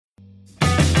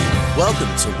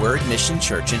Welcome to Word Mission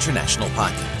Church International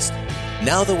Podcast.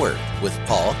 Now the Word with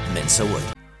Paul Mensa-Wood.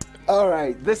 All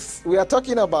right, we are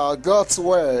talking about God's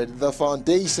Word, the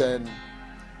foundation,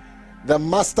 the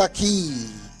master key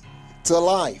to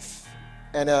life.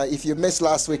 And if you missed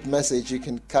last week's message, you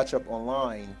can catch up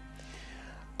online.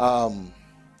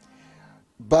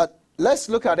 But let's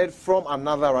look at it from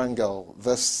another angle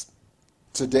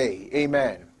today.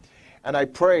 Amen. And I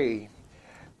pray,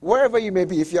 wherever you may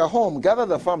be, if you're home, gather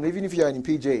the family, even if you're in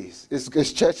PJs.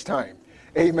 It's church time.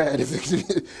 Amen.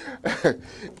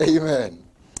 Amen.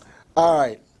 All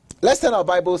right. Let's turn our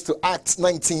Bibles to Acts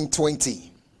 19:20.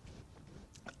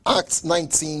 Acts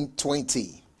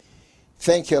 19:20.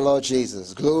 Thank you, Lord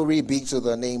Jesus. Glory be to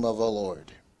the name of the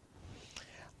Lord.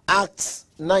 Acts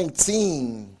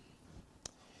 19,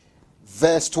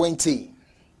 verse 20.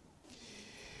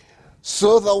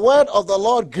 So the word of the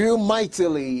Lord grew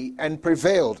mightily and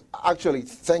prevailed. Actually,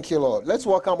 thank you, Lord. Let's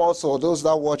welcome also those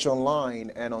that watch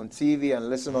online and on TV and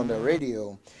listen on the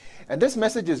radio. And this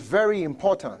message is very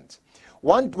important.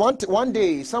 One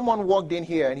day, someone walked in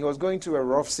here and he was going through a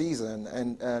rough season.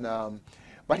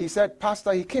 But he said,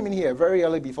 Pastor, he came in here very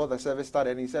early before the service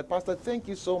started. And he said, Pastor, thank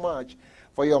you so much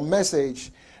for your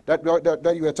message that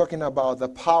you were talking about, the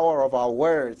power of our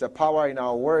words, the power in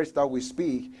our words that we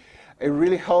speak. It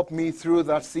really helped me through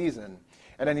that season.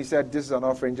 And then he said, this is an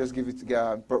offering, just give it to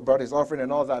God, brought his offering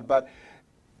and all that. But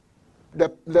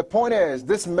the point is,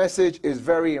 this message is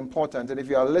very important. And if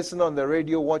you are listening on the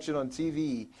radio, watching on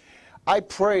TV, I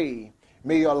pray,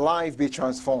 may your life be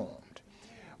transformed.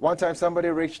 One time somebody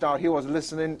reached out, he was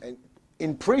listening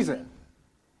in prison.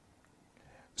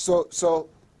 So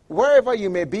wherever you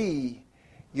may be,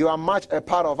 you are much a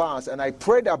part of us, and I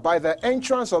pray that by the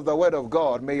entrance of the Word of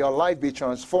God, may your life be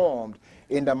transformed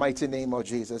in the mighty name of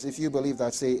Jesus. If you believe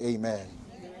that, say amen.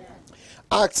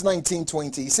 Acts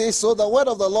 19:20 says, so the word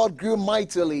of the Lord grew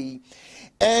mightily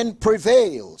and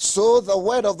prevailed. So the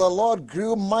word of the Lord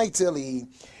grew mightily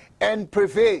and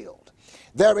prevailed.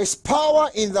 There is power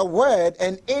in the word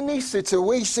and any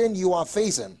situation you are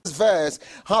facing. This verse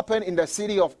happened in the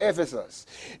city of Ephesus.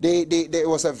 There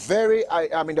was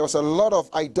a lot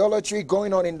of idolatry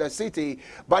going on in the city,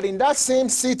 but in that same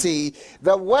city,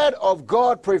 the word of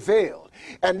God prevailed.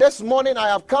 And this morning I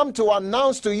have come to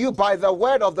announce to you by the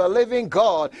word of the living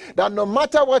God that no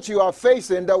matter what you are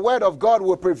facing, the word of God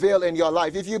will prevail in your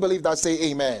life. If you believe that, say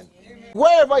amen.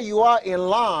 Wherever you are in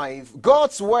life,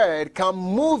 God's word can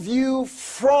move you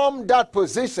from that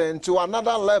position to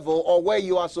another level or where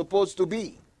you are supposed to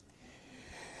be.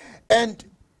 And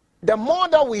the more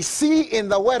that we see in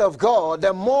the word of God,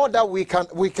 the more that we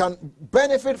can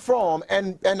benefit from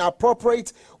and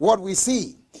appropriate what we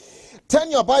see.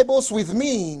 Turn your Bibles with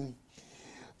me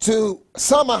to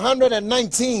Psalm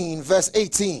 119, verse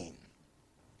 18.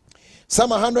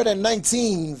 Psalm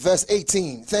 119, verse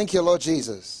 18. Thank you, Lord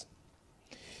Jesus.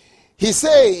 He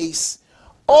says,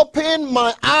 open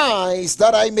my eyes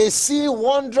that I may see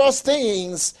wondrous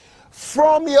things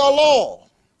from your law.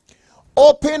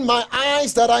 Open my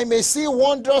eyes that I may see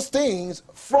wondrous things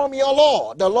from your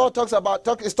law. The Lord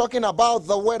is talking about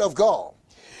the word of God.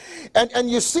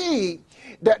 And you see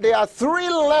that there are three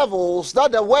levels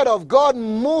that the word of God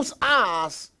moves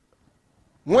us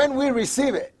when we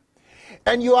receive it.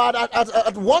 And you are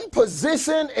at one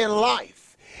position in life.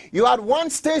 You are at one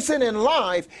station in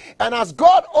life, and as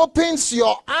God opens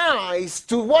your eyes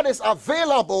to what is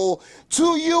available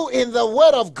to you in the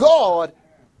Word of God,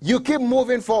 you keep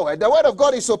moving forward. The Word of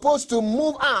God is supposed to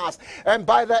move us, and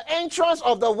by the entrance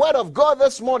of the Word of God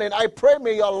this morning, I pray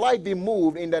may your life be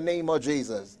moved in the name of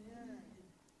Jesus.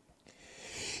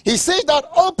 He said that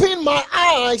open my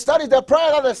eyes. That is the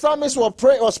prayer that the psalmist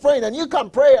was praying. And you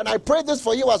can pray, and I pray this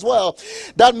for you as well.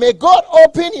 That may God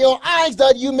open your eyes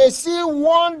that you may see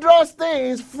wondrous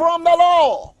things from the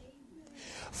law.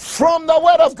 From the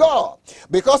word of God.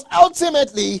 Because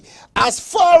ultimately, as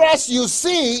far as you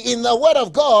see in the word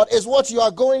of God is what you are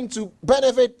going to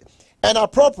benefit and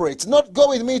appropriate. Not go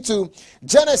with me to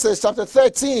Genesis chapter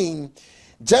 13.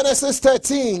 Genesis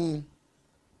 13.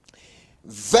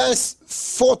 Verse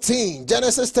 14.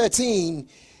 Genesis 13,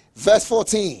 verse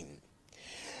 14.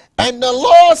 And the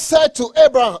Lord said to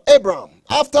Abram,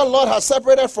 after the Lord has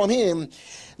separated from him,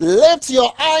 lift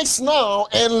your eyes now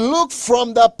and look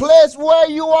from the place where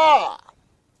you are,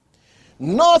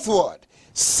 northward,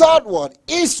 southward,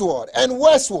 eastward, and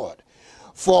westward.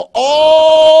 For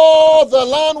all the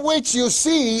land which you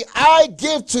see, I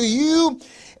give to you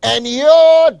and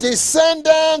your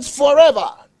descendants forever.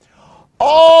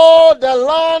 All the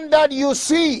land that you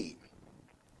see,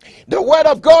 the word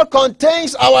of God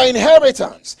contains our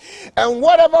inheritance. And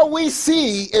whatever we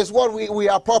see is what we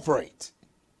appropriate.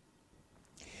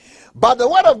 But the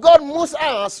word of God moves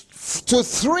us to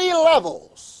three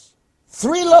levels.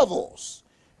 Three levels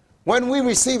when we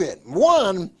receive it.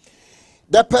 One,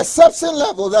 the perception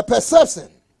level, the perception.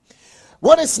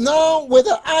 What is now with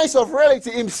the eyes of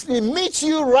reality, it meets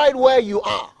you right where you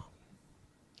are.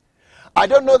 I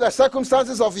don't know the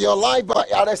circumstances of your life, but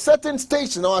at a certain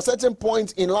station or a certain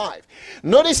point in life,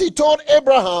 notice he told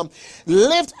Abraham,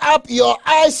 lift up your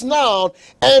eyes now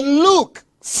and look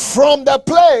from the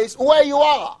place where you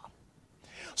are.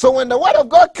 So when the word of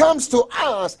God comes to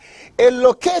us, it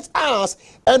locates us,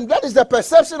 and that is the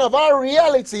perception of our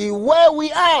reality where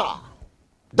we are.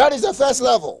 That is the first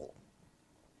level.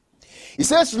 He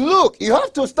says, look, you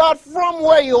have to start from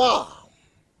where you are.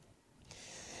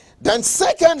 Then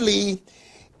secondly,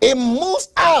 it moves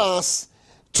us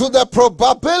to the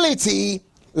probability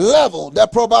level. The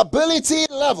probability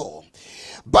level.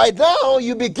 By now,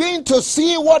 you begin to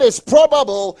see what is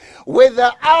probable with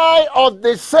the eye of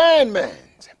discernment.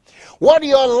 What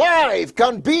your life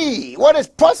can be, what is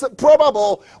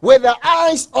probable with the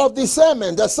eyes of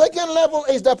discernment. The second level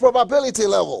is the probability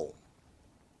level.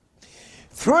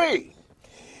 3.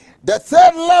 The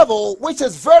third level, which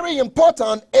is very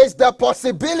important, is the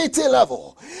possibility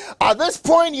level. At this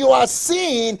point, you are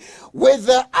seeing with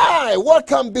the eye what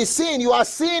can be seen. You are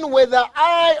seeing with the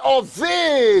eye of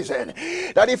vision.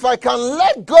 That if I can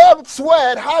let God's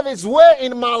word have its way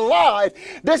in my life,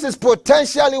 this is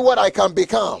potentially what I can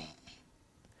become.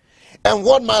 And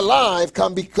what my life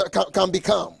can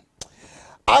become.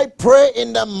 I pray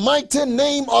in the mighty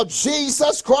name of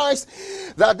Jesus Christ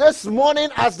that this morning,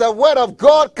 as the word of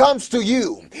God comes to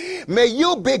you, may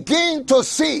you begin to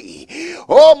see,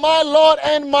 oh my Lord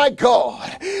and my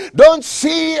God, don't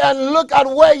see and look at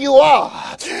where you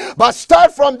are, but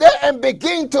start from there and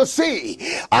begin to see.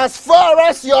 As far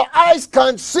as your eyes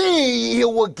can see, He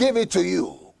will give it to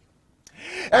you.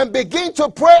 And begin to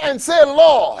pray and say,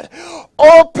 Lord,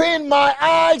 open my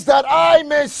eyes that I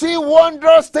may see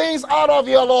wondrous things out of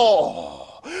your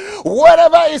law.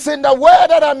 Whatever is in the word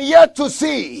that I'm yet to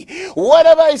see,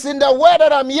 whatever is in the word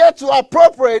that I'm yet to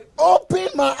appropriate, open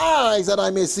my eyes that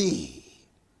I may see.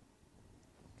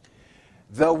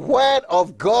 The word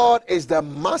of God is the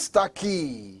master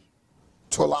key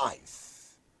to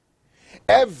life.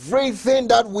 Everything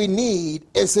that we need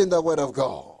is in the word of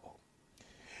God.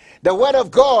 The word of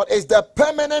God is the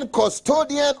permanent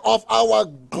custodian of our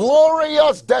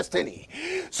glorious destiny.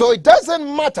 So it doesn't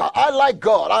matter. I like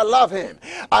God. I love Him.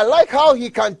 I like how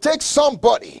He can take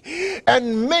somebody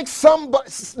and make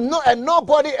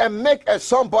somebody and make a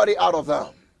somebody out of them,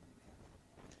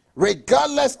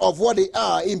 regardless of what they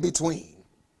are in between.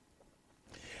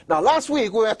 Now, last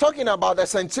week we were talking about the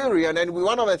centurion, and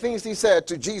one of the things he said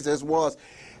to Jesus was,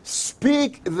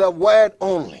 "Speak the word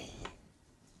only."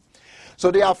 So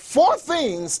there are 4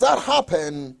 things that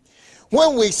happen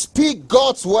when we speak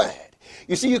God's word.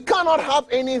 You see, you cannot have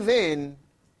anything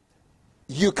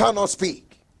you cannot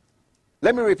speak.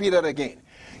 Let me repeat that again.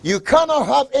 You cannot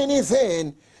have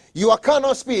anything you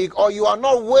cannot speak, or you are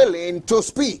not willing to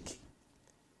speak.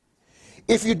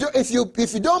 If you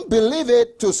don't believe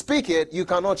it to speak it, you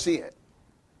cannot see it.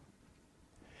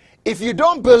 If you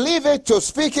don't believe it to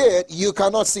speak it, you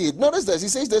cannot see it. Notice this. He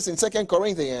says this in 2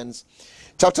 Corinthians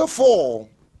chapter 4,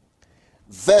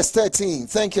 verse 13.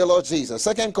 Thank you, Lord Jesus.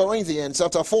 2 Corinthians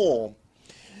chapter 4,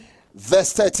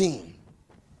 verse 13.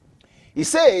 He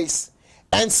says,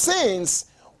 and since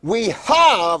we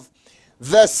have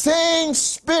the same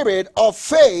spirit of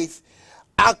faith,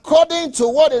 according to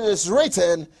what it is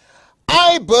written,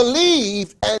 I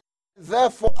believed and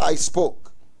therefore I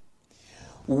spoke.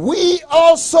 We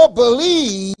also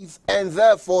believe and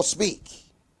therefore speak.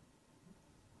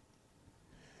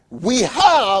 We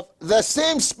have the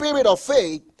same spirit of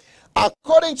faith.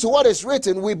 According to what is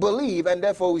written, we believe and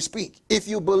therefore we speak. If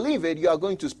you believe it, you are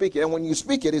going to speak it. And when you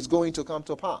speak it, it's going to come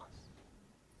to pass.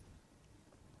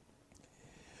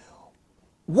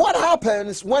 What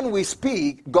happens when we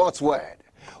speak God's word?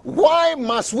 Why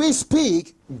must we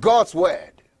speak God's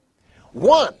word?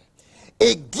 1,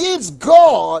 it gives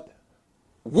God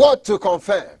what to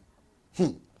confirm.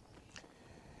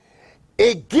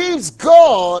 It gives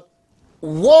God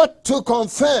what to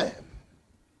confirm.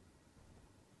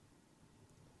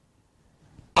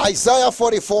 Isaiah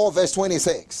 44 verse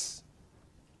 26.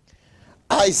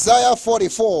 Isaiah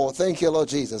 44, thank you Lord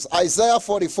Jesus. Isaiah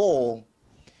 44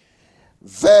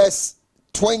 verse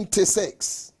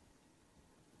 26.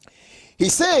 He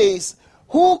says,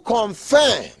 who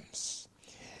confirms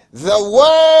the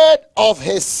word of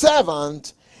his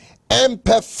servant and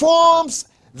performs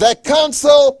the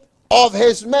counsel of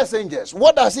his messengers.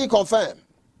 What does he confirm?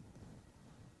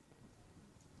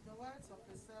 The words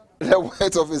The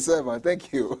words of his servant.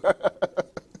 Thank you.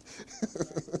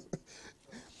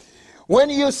 When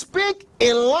you speak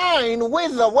in line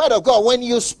with the word of God, when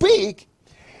you speak,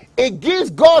 it gives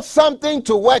God something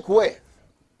to work with.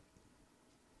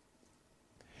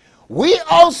 We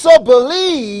also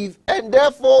believe, and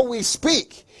therefore we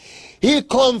speak. He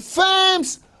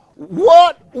confirms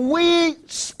what we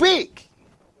speak.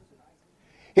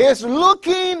 He's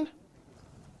looking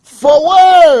for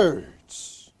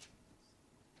words.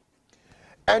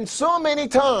 And so many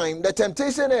times, the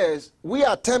temptation is we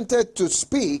are tempted to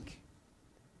speak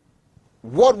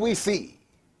what we see.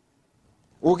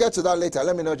 We'll get to that later.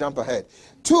 Let me not jump ahead.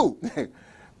 2,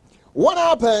 what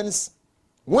happens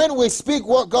when we speak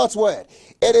what God's word?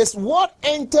 It is what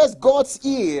enters God's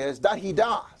ears that he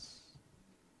does.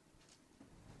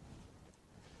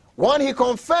 1, he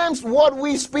confirms what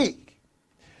we speak.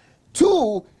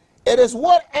 2, it is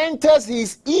what enters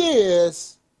his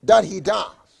ears that he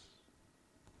does.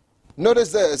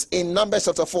 Notice this in Numbers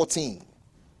chapter 14.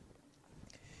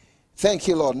 Thank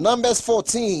you, Lord. Numbers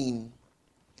 14,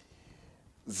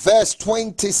 verse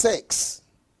 26.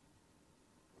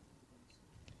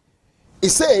 It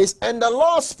says, "And the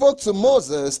Lord spoke to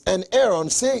Moses and Aaron,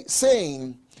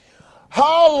 saying,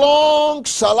 How long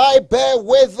shall I bear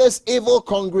with this evil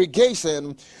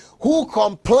congregation who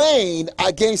complain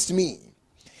against me?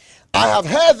 I have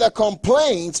heard the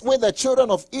complaints which the children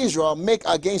of Israel make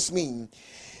against me.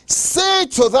 Say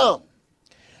to them,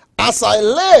 As I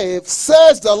live,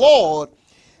 says the Lord,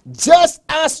 just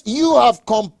as you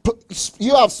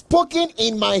have spoken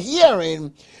in my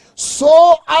hearing,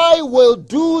 so I will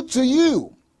do to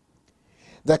you.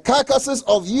 The carcasses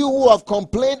of you who have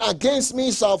complained against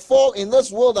me shall fall in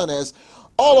this wilderness,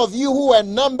 all of you who are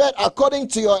numbered according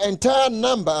to your entire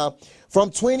number, from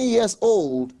 20 years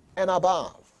old and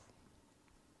above."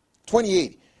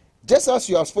 28. Just as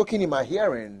you have spoken in my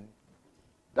hearing,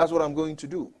 that's what I'm going to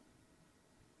do.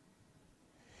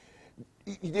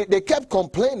 They kept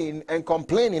complaining and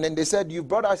complaining, and they said, "You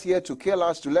brought us here to kill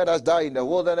us, to let us die in the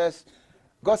wilderness."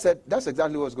 God said, that's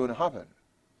exactly what's going to happen.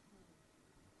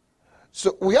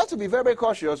 So we have to be very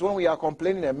cautious when we are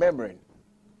complaining and murmuring.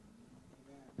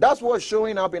 That's what's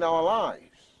showing up in our lives.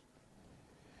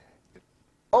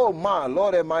 Oh my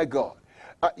Lord and my God.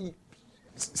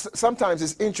 Sometimes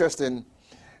it's interesting.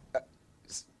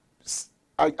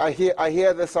 I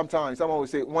hear this sometimes. Someone will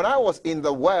say, when I was in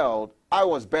the world, I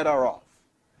was better off.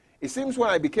 It seems when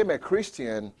I became a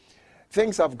Christian,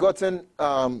 things have gotten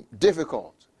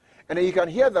difficult. And then you can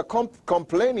hear the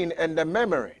complaining and the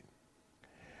murmuring.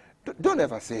 Don't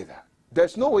ever say that.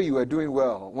 There's no way you are doing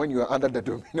well when you are under the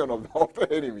dominion of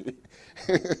the enemy.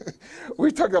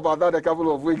 We talked about that a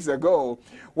couple of weeks ago,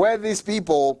 where these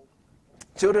people,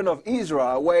 children of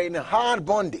Israel, were in hard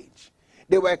bondage.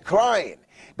 They were crying,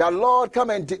 "The Lord, come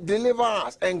and deliver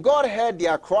us." And God heard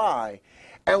their cry.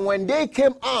 And when they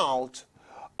came out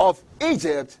of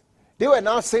Egypt, they were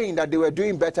now saying that they were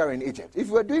doing better in Egypt. If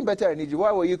you were doing better in Egypt,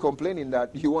 why were you complaining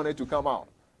that you wanted to come out?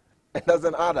 It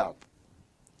doesn't add up.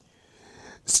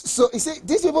 So you see,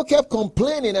 these people kept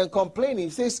complaining and complaining. He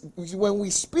says, when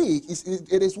we speak,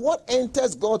 it is what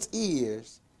enters God's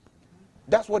ears.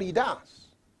 That's what he does.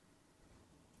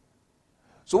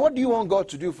 So what do you want God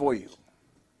to do for you?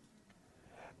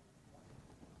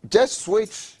 Just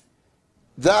switch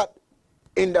that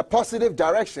in the positive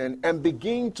direction and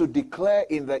begin to declare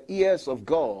in the ears of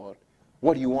God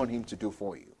what you want him to do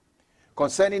for you.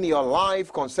 Concerning your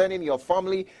life, concerning your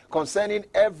family, concerning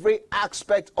every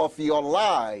aspect of your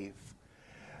life,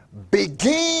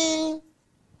 begin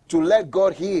to let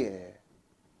God hear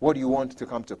what you want to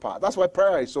come to pass. That's why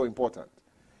prayer is so important.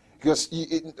 Because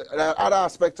there are other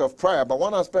aspects of prayer, but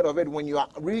one aspect of it, when you are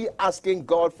really asking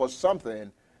God for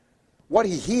something, what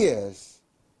he hears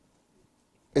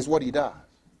is what he does.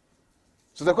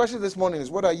 So the question this morning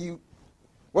is, what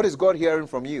is God hearing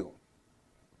from you?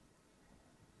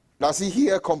 Does he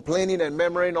hear complaining and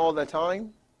murmuring all the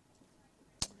time?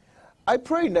 I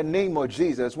pray in the name of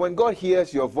Jesus, when God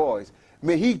hears your voice,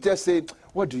 may he just say,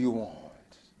 "What do you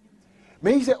want?"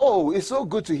 May he say, "Oh, it's so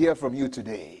good to hear from you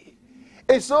today.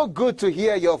 It's so good to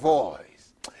hear your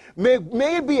voice." May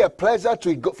it be a pleasure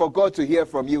for God to hear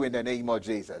from you in the name of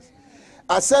Jesus.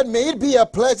 I said, may it be a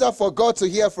pleasure for God to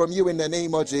hear from you in the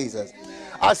name of Jesus.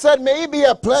 I said, may it be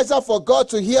a pleasure for God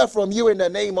to hear from you in the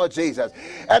name of Jesus.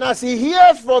 And as he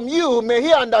hears from you, may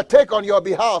he undertake on your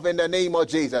behalf in the name of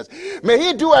Jesus. May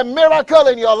he do a miracle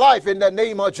in your life in the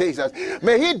name of Jesus.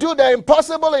 May he do the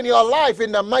impossible in your life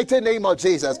in the mighty name of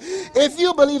Jesus. If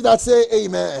you believe that, say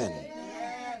amen.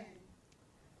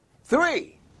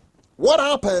 3, what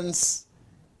happens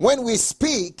when we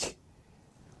speak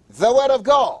the word of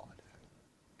God?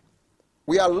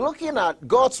 We are looking at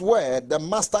God's word, the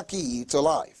master key to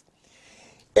life.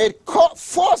 It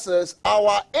forces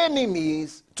our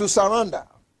enemies to surrender.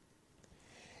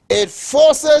 It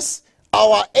forces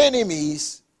our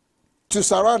enemies to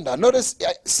surrender. Notice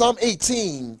Psalm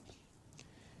 18,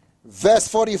 verse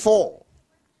 44.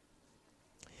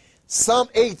 Psalm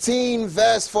 18,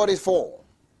 verse 44.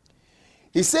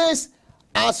 He says,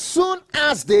 as soon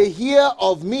as they hear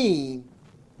of me,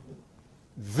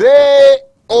 they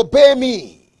obey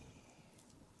me.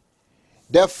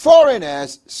 The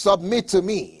foreigners submit to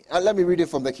me. And let me read it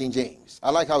from the King James.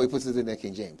 I like how he puts it in the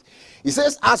King James. He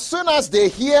says, as soon as they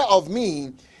hear of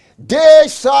me, they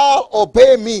shall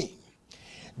obey me.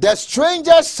 The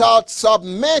strangers shall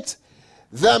submit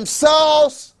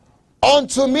themselves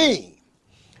unto me.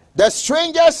 The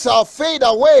strangers shall fade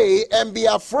away and be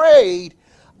afraid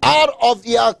out of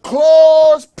their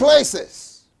closed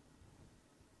places.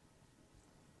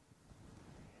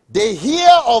 They hear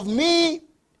of me,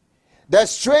 the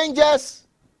strangers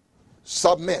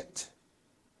submit.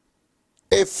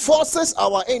 It forces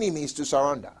our enemies to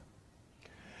surrender.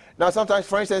 Now, sometimes,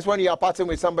 for instance, when you are partying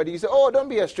with somebody, you say, oh, don't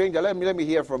be a stranger. Let me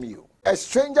hear from you. A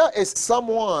stranger is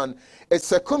someone, a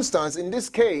circumstance, in this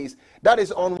case, that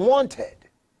is unwanted.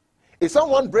 If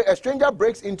a stranger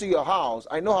breaks into your house,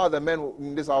 I know how the men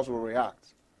in this house will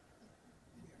react.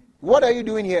 What are you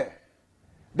doing here?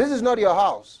 This is not your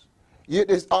house.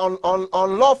 It's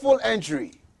unlawful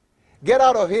entry. Get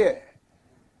out of here.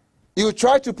 You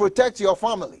try to protect your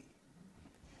family.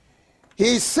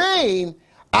 He's saying,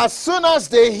 as soon as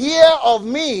they hear of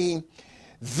me,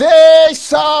 they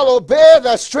shall obey.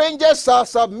 The strangers shall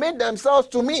submit themselves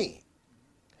to me.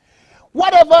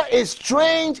 Whatever is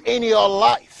strange in your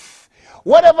life,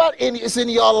 whatever is in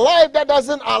your life that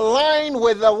doesn't align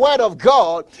with the word of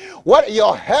God, what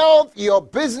your health, your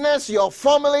business, your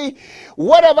family,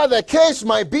 whatever the case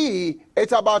might be,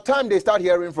 it's about time they start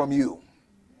hearing from you.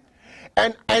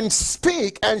 And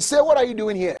speak and say, what are you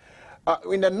doing here?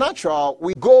 In the natural,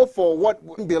 we go for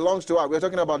what belongs to us. We were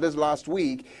talking about this last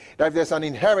week, that if there's an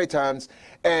inheritance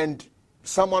and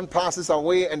someone passes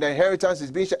away and the inheritance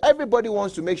is being shared, everybody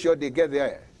wants to make sure they get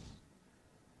theirs.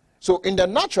 So in the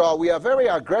natural, we are very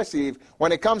aggressive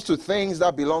when it comes to things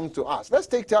that belong to us. Let's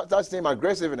take that same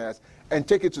aggressiveness and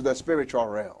take it to the spiritual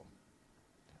realm.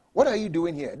 What are you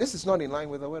doing here? This is not in line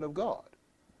with the word of God.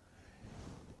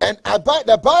 And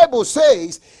the Bible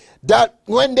says that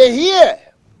when they hear,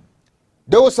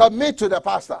 they will submit to the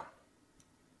pastor.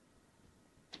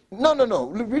 No.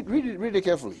 Read it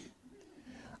carefully.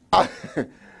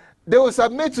 They will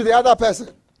submit to the other person.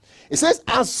 It says,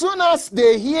 as soon as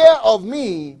they hear of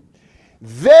me,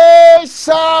 they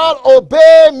shall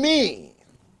obey me.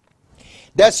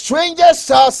 The strangers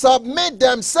shall submit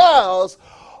themselves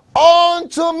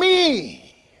unto me.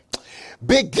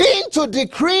 Begin to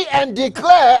decree and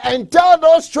declare and tell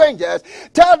those strangers,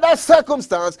 tell that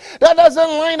circumstance that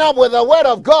doesn't line up with the word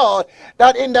of God,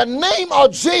 that in the name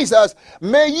of Jesus,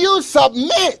 may you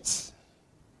submit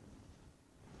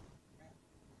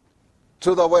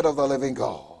to the word of the living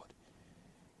God.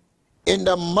 In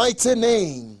the mighty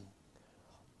name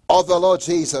of the Lord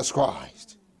Jesus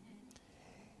Christ.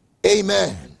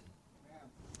 Amen.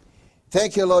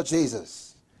 Thank you, Lord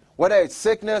Jesus. Whether it's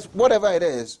sickness, whatever it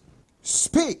is,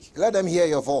 speak. Let them hear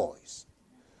your voice.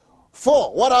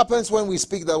 4, what happens when we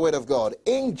speak the word of God?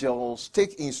 Angels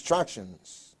take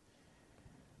instructions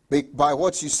by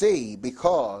what you say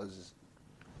because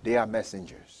they are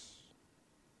messengers.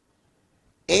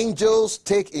 Angels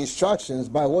take instructions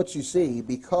by what you say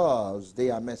because they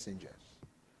are messengers.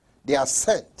 They are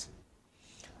sent.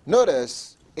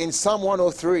 Notice in Psalm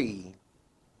 103,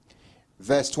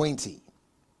 verse 20.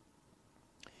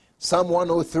 Psalm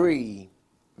 103,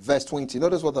 verse 20.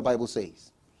 Notice what the Bible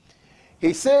says.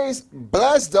 He says,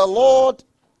 bless the Lord,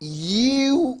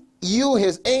 you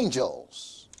his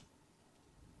angels,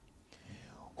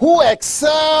 who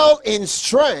excel in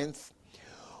strength,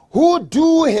 who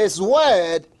do his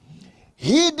word,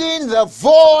 heeding the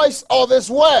voice of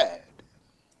his word.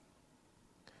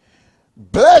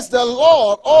 Bless the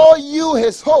Lord, all you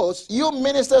his hosts, you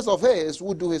ministers of his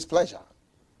who do his pleasure.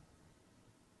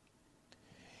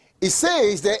 It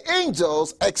says the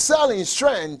angels excel in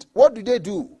strength. What do they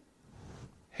do?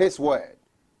 His word.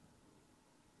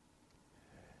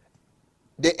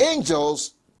 The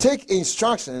angels take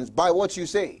instructions by what you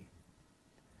say.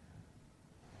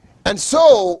 And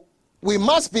so we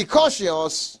must be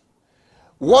cautious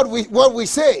what we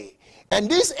say. And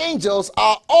these angels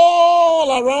are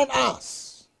all around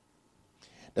us.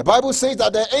 The Bible says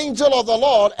that the angel of the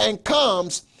Lord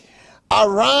encamps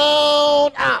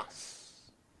around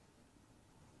us.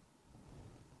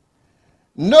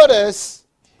 Notice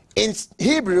In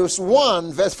Hebrews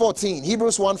 1 verse 14,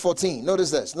 Hebrews 1:14,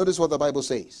 notice this. Notice what the Bible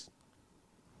says.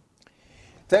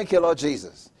 Thank you, Lord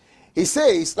Jesus. He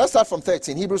says, let's start from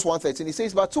 13, Hebrews 1:13. He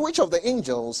says, but to which of the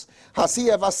angels has he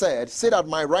ever said, sit at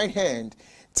my right hand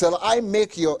till I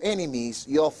make your enemies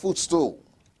your footstool?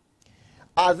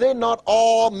 Are they not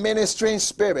all ministering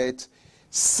spirits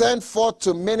sent forth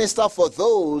to minister for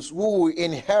those who will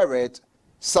inherit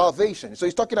salvation? So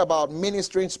he's talking about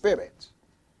ministering spirits.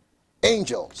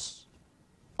 Angels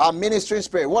are ministering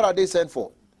spirits. What are they sent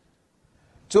for?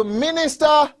 To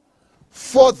minister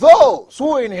for those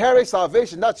who inherit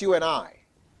salvation. That's you and I.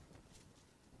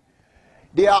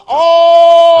 They are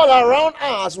all around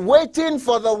us waiting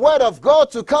for the word of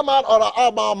God to come out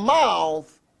of our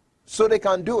mouth so they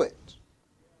can do it.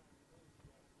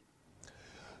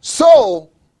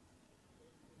 So,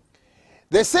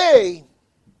 they say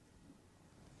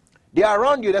they are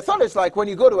around you. The thought is like when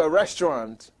you go to a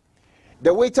restaurant,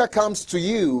 the waiter comes to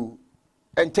you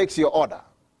and takes your order.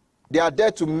 They are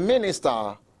there to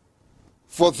minister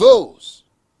for those,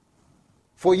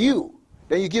 for you.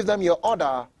 Then you give them your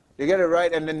order, they get it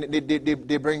right, and then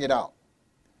they bring it out.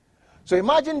 So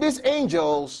imagine these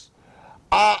angels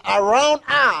are around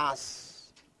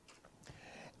us,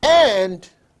 and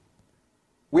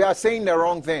we are saying the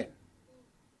wrong thing.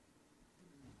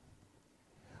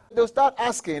 They'll start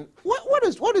asking,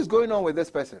 what is going on with this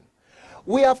person?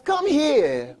 We have come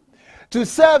here to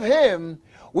serve him.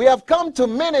 We have come to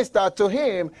minister to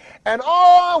him. And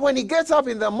all when he gets up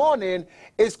in the morning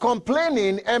is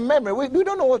complaining and memory. We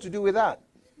don't know what to do with that.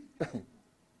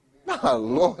 Oh,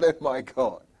 Lord and my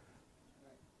God.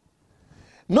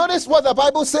 Notice what the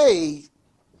Bible says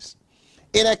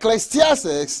in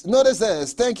Ecclesiastes. Notice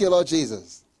this. Thank you, Lord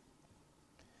Jesus.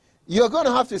 We are going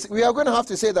to have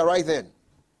to say the right thing.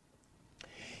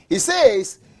 He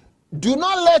says, do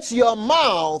not let your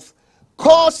mouth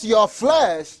cause your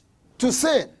flesh to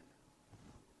sin.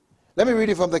 Let me read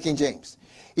it from the King James.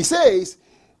 He says,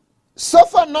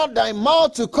 suffer not thy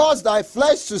mouth to cause thy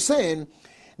flesh to sin,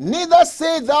 neither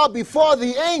say thou before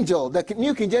the angel. The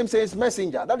New King James says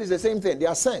messenger. That is the same thing. They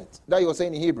are sent. That you were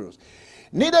saying in Hebrews.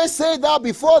 Neither say thou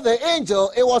before the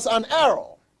angel, it was an error.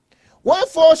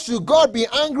 Wherefore should God be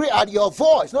angry at your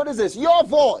voice? Notice this, your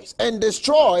voice, and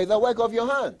destroy the work of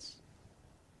your hands.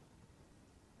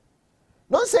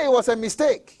 Don't say it was a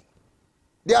mistake.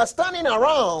 They are standing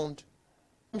around.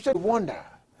 I'm sure you wonder.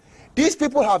 These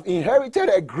people have inherited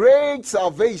a great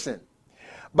salvation.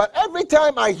 But every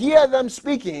time I hear them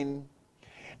speaking,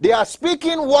 they are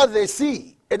speaking what they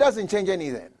see. It doesn't change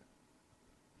anything.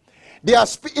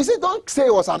 Don't say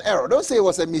it was an error. Don't say it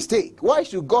was a mistake. Why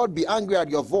should God be angry at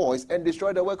your voice and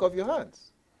destroy the work of your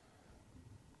hands?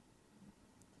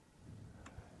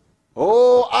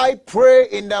 Oh, I pray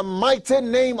in the mighty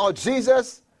name of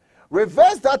Jesus,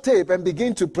 reverse that tape and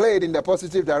begin to play it in the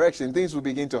positive direction. Things will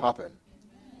begin to happen.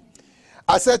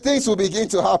 I said things will begin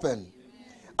to happen.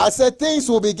 I said things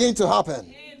will begin to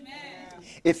happen.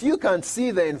 If you can see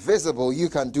the invisible, you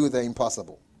can do the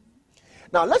impossible.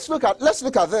 Now let's look at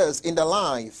this in the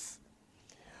life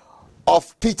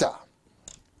of Peter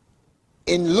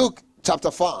in Luke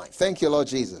chapter 5. Thank you, Lord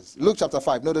Jesus. Luke chapter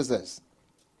 5. Notice this.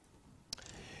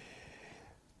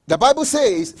 The Bible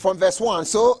says from verse 1,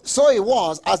 so it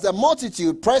was as the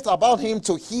multitude pressed about him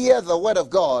to hear the word of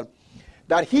God,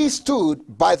 that he stood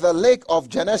by the lake of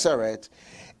Gennesaret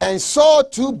and saw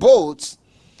two boats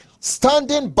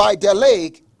standing by the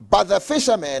lake, but the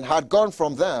fishermen had gone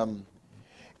from them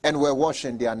and were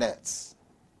washing their nets.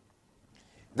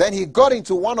 Then he got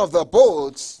into one of the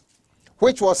boats,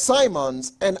 which was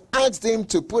Simon's, and asked him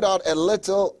to put out a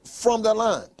little from the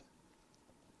land.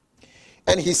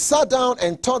 And he sat down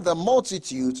and taught the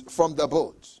multitude from the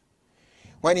boat.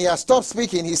 When he had stopped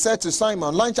speaking, he said to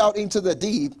Simon, launch out into the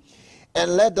deep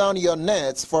and let down your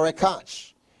nets for a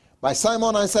catch. But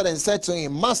Simon answered and said to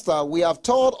him, Master, we have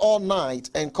toiled all night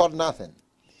and caught nothing.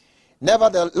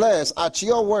 Nevertheless, at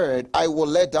your word, I will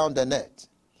let down the net.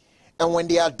 And when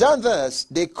they had done this,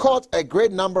 they caught a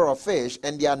great number of fish,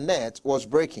 and their net was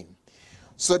breaking.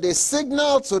 So they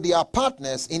signaled to their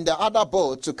partners in the other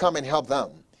boat to come and help them.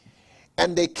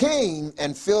 And they came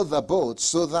and filled the boat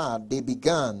so that they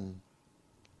began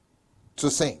to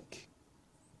sink.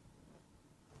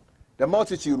 The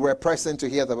multitude were present to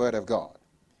hear the word of God.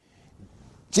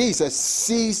 Jesus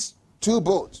sees two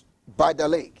boats by the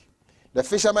lake. The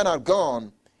fishermen had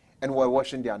gone and were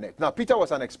washing their nets. Now, Peter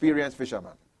was an experienced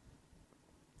fisherman.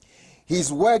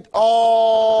 He's worked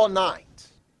all night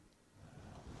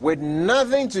with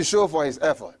nothing to show for his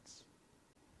efforts.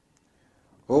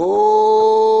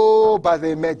 Oh, but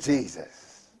they met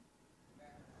Jesus.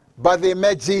 But they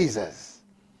met Jesus.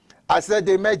 I said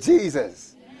they met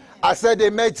Jesus. I said they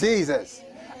met Jesus.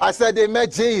 I said they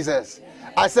met Jesus.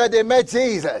 I said they met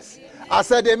Jesus. I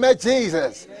said they met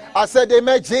Jesus. I said they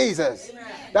met Jesus.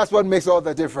 That's what makes all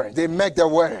the difference. They met the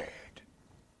Word,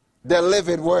 the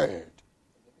living Word.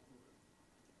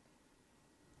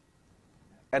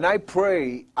 And I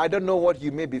pray, I don't know what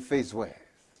you may be faced with.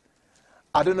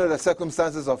 I don't know the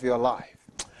circumstances of your life.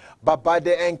 But by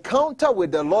the encounter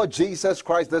with the Lord Jesus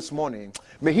Christ this morning,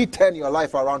 may He turn your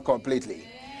life around completely.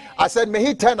 I said, may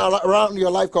He turn around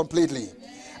your life completely.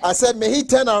 I said, may He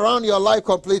turn around your life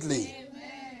completely.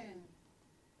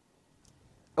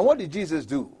 And what did Jesus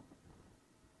do?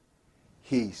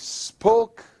 He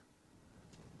spoke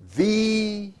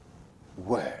the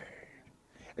word.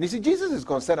 And you see, Jesus is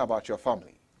concerned about your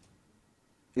family.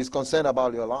 He's concerned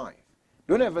about your life.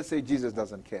 Don't ever say Jesus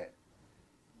doesn't care.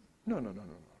 No.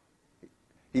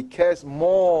 He cares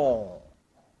more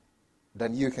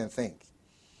than you can think.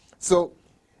 So,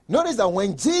 notice that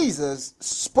when Jesus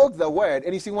spoke the word,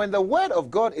 and you see, when the word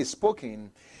of God is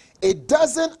spoken, it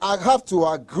doesn't have to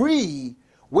agree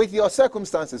with your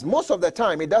circumstances. Most of the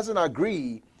time, it doesn't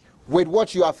agree with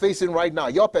what you are facing right now,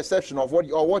 your perception of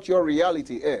what your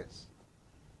reality is.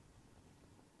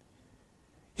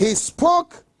 He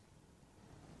spoke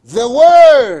the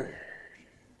word.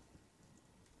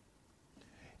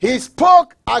 He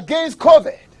spoke against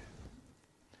COVID.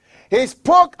 He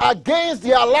spoke against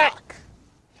their lack.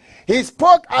 He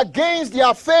spoke against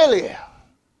their failure.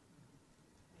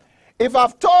 If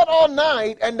I've taught all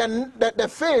night and then the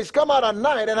fish come out at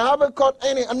night and I haven't caught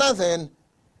nothing,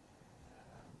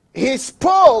 he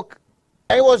spoke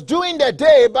and it was during the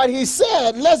day, but he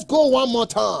said, let's go one more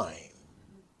time.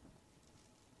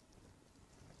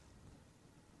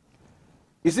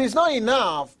 You see, it's not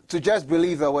enough to just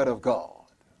believe the word of God.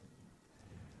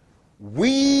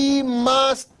 We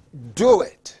must do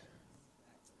it.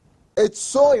 It's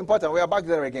so important. We are back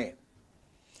there again.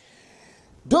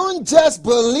 Don't just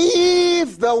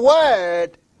believe the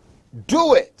word,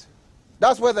 do it.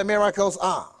 That's where the miracles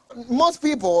are. Most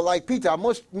people, like Peter,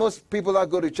 most people that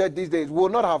go to church these days will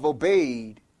not have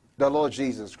obeyed the Lord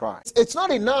Jesus Christ. It's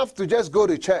not enough to just go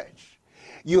to church.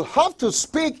 You have to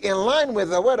speak in line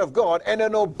with the word of God and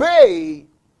then obey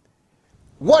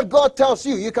what God tells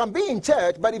you. You can be in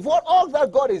church, but if all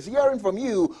that God is hearing from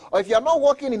you, or if you're not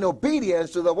walking in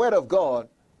obedience to the word of God,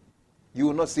 you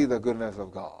will not see the goodness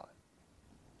of God.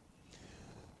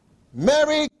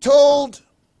 Mary told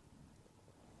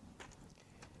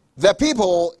the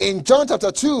people in John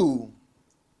chapter 2,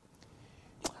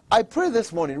 I pray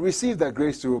this morning, receive the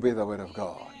grace to obey the word of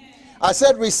God. I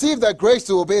said, receive the grace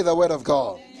to obey the word of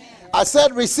God. I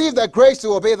said, receive the grace to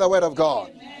obey the word of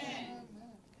God.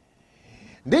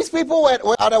 These people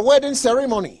were at a wedding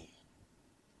ceremony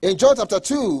in John chapter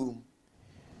 2,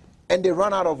 and they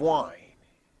ran out of wine.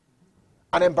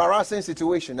 An embarrassing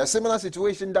situation, a similar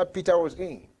situation that Peter was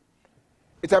in.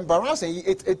 It's embarrassing.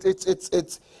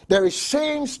 There is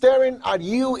shame staring at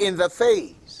you in the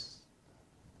face.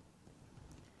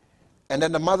 And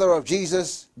then the mother of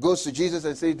Jesus goes to Jesus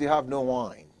and says, they have no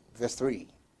wine. Verse 3.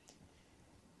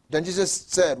 Then Jesus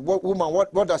said, woman,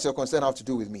 what does your concern have to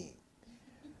do with me?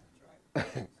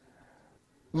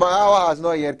 My hour has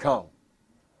not yet come.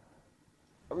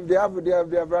 I mean, they have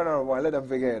run out of wine. Let them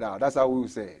figure it out. That's how we would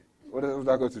say it. What has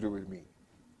that got to do with me?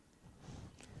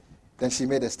 Then she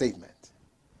made a statement.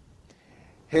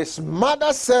 His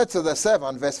mother said to the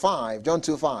servant, verse 5, John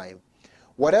 2:5,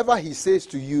 whatever he says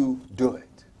to you, do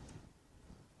it.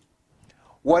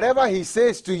 Whatever he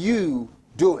says to you,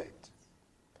 do it.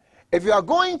 If you are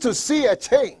going to see a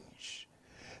change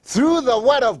through the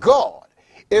word of God,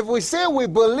 if we say we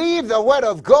believe the word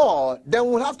of God, then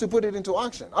we'll have to put it into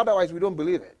action. Otherwise, we don't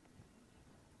believe it.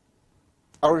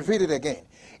 I'll repeat it again.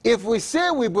 If we say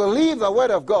we believe the word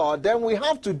of God, then we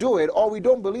have to do it or we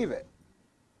don't believe it.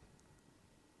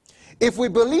 If we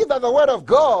believe that the word of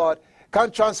God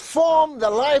can transform the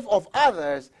life of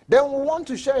others, then we want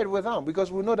to share it with them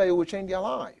because we know that it will change their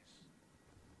lives.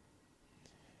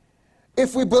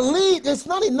 If we believe, it's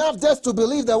not enough just to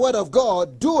believe the word of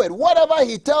God, do it. Whatever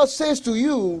he says to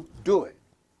you, do it.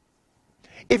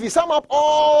 If you sum up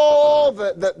all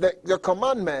the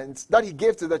commandments that he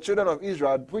gave to the children of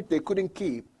Israel, which they couldn't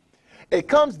keep, it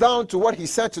comes down to what he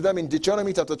said to them in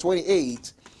Deuteronomy chapter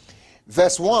 28,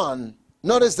 verse 1.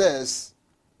 Notice this,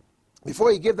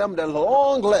 before he gave them the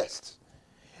long list.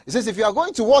 He says, if you are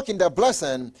going to walk in the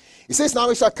blessing, he says, now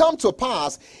it shall come to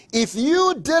pass, if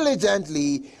you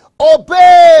diligently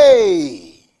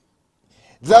obey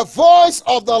the voice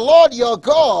of the Lord your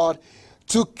God,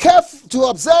 to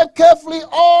observe carefully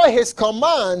all his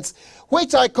commands,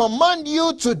 which I command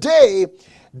you today,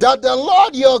 that the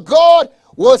Lord your God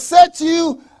will set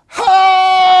you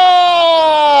high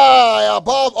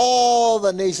above all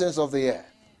the nations of the earth.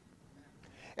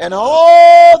 And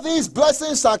all these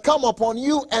blessings shall come upon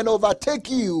you and overtake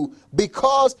you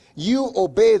because you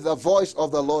obey the voice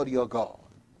of the Lord your God.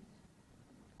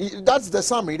 That's the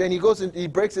summary. Then he goes and he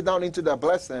breaks it down into the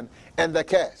blessing and the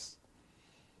curse.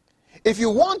 If you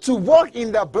want to walk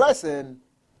in the blessing,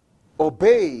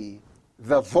 obey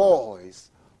the voice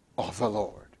of the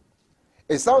Lord.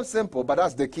 It sounds simple, but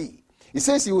that's the key. He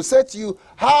says he will set you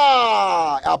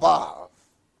high above.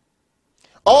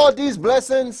 All these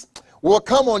blessings will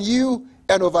come on you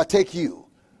and overtake you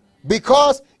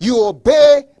because you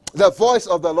obey the voice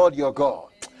of the Lord your God.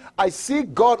 I see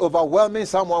God overwhelming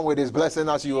someone with his blessing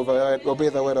as you obey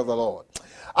the word of the Lord.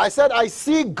 I said, I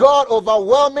see God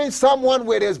overwhelming someone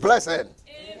with his blessing.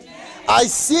 Amen. I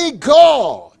see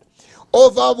God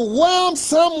overwhelm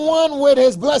someone with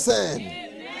his blessing.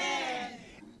 Amen.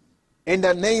 In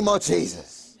the name of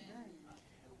Jesus. Amen.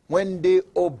 When they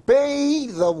obey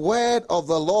the word of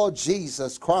the Lord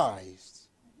Jesus Christ,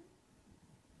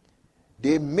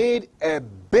 they made a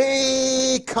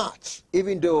big catch,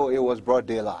 even though it was broad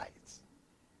daylight.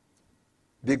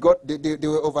 They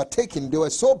were overtaken. They were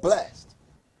so blessed.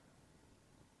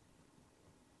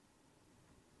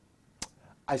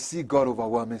 I see God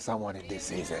overwhelming someone in this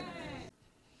season.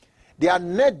 Their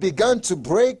net began to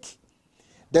break.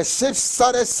 The ship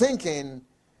started sinking.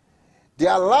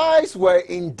 Their lives were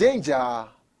in danger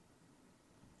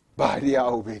by their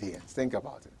obedience. Think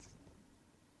about it.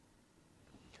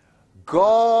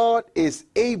 God is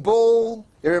able.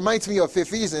 It reminds me of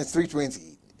Ephesians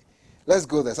 3:20. Let's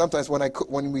go there. Sometimes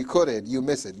when we quote it, you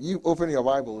miss it. You open your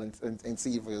Bible and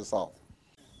see it for yourself.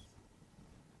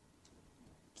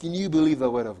 Can you believe the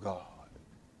word of God?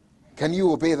 Can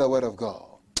you obey the word of God?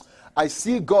 I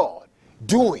see God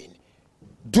doing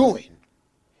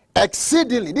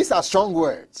exceedingly. These are strong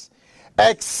words.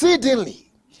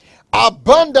 Exceedingly,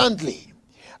 abundantly,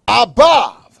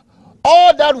 above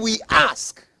all that we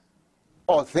ask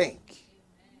or think,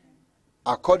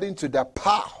 according to the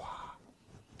power.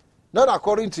 Not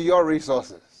according to your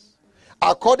resources.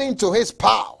 According to his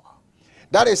power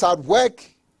that is at work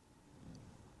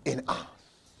in us.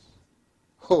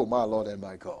 Oh, my Lord and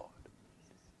my God.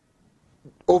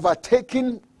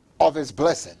 Overtaking of his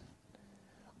blessing.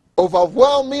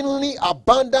 Overwhelmingly,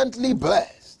 abundantly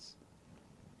blessed.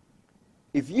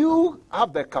 If you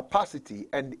have the capacity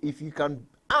and if you can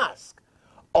ask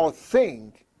or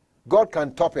think, God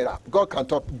can top it up. God can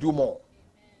do more.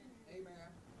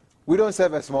 We don't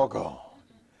serve a small God.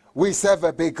 We serve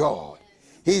a big God.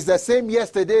 He's the same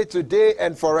yesterday, today,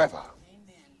 and forever.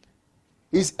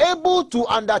 He's able to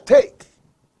undertake.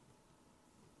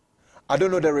 I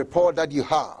don't know the report that you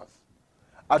have.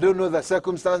 I don't know the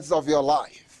circumstances of your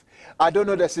life. I don't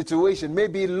know the situation.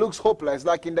 Maybe it looks hopeless,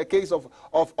 like in the case of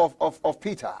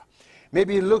Peter.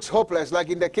 Maybe it looks hopeless, like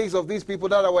in the case of these people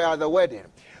that were at the wedding.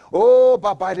 Oh,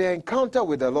 but by the encounter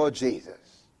with the Lord Jesus,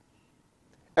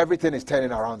 everything is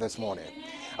turning around this morning.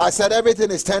 I said everything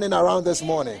is turning around this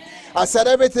morning. I said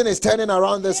everything is turning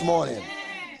around this morning.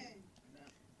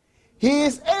 He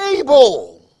is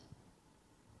able.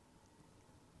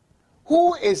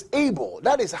 Who is able?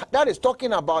 That is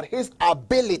talking about his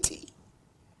ability.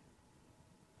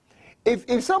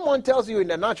 If someone tells you in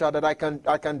the natural that I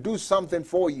can do something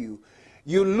for you,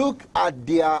 you look at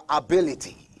their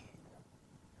ability.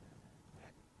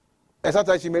 And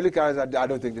sometimes you may look at it and say, I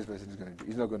don't think this person is going to do it.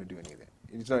 He's not going to do anything.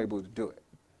 He's not able to do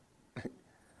it.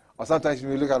 Or sometimes you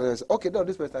may look at it and say, okay, no,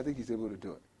 this person, I think he's able to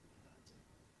do it.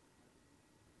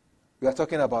 We are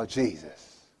talking about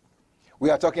Jesus. We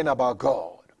are talking about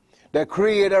God, the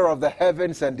creator of the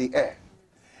heavens and the earth.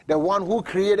 The one who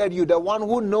created you, the one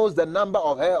who knows the number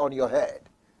of hair on your head.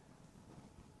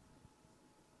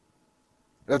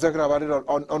 We're talking about it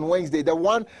on Wednesday. The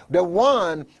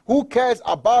one who cares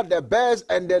about the birds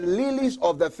and the lilies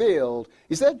of the field.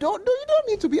 He said, you don't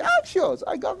need to be anxious.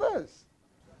 I got this.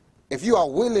 If you are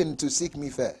willing to seek me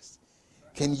first,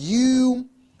 can you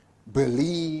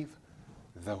believe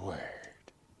the word?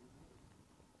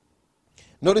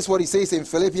 Notice what he says in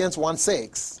Philippians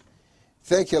 1:6.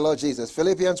 Thank you, Lord Jesus.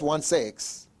 Philippians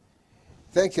 1:6.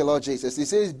 Thank you, Lord Jesus. He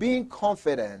says, being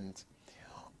confident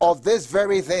of this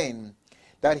very thing,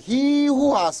 that he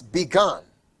who has begun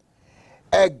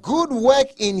a good work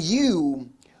in you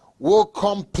will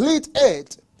complete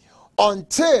it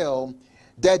until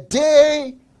the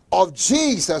day of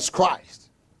Jesus Christ.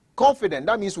 Confident,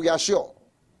 that means we are sure.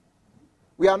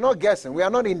 We are not guessing. We are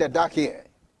not in the dark here.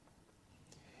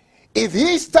 If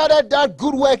he started that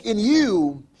good work in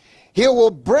you, he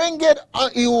will bring it,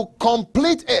 he will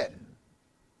complete it.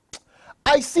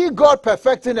 I see God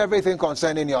perfecting everything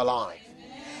concerning your life.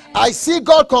 I see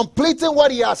God completing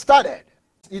what he has started.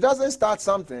 He doesn't start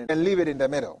something and leave it in the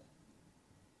middle.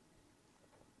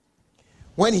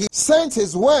 When he sent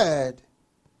his word,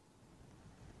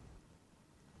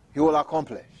 he will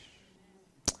accomplish.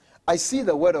 I see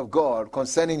the word of God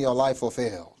concerning your life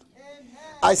fulfilled.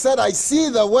 I said, I see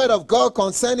the word of God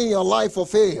concerning your life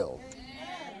fulfilled.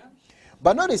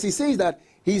 But notice, he says that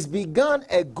he's begun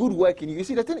a good work in you. You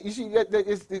see, the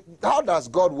thing, how does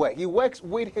God work? He works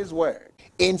with his word.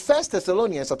 In 1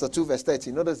 Thessalonians chapter 2, verse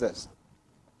 13, notice this.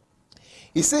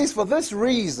 He says, for this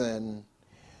reason,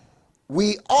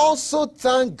 we also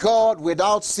thank God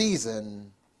without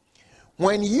ceasing,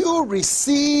 when you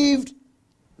received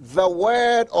the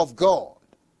word of God,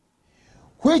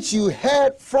 which you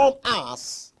heard from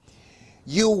us,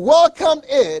 you welcomed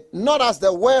it not as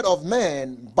the word of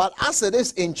man, but as it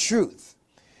is in truth,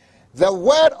 the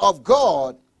word of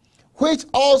God, which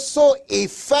also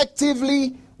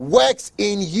effectively works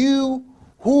in you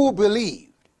who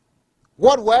believed.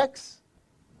 What works?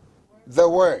 The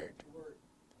word.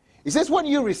 He says when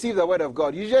you receive the word of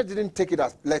God, you just didn't take it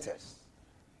as letters.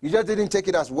 You just didn't take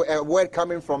it as a word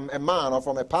coming from a man or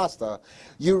from a pastor.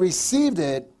 You received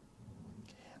it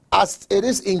as it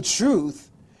is in truth,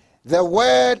 the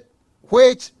word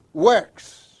which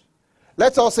works.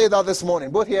 Let's all say that this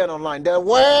morning, both here and online. The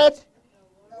word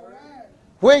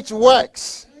which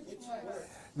works.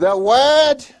 The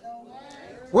word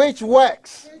which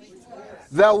works.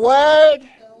 The word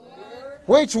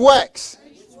which works.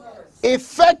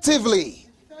 Effectively.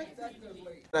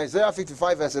 In Isaiah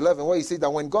 55 verse 11, where you see that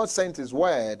when God sent his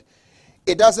word,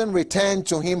 it doesn't return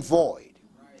to him void.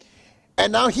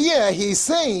 And now here he's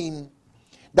saying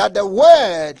that the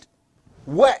word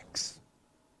works.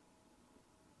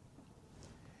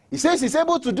 He says he's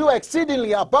able to do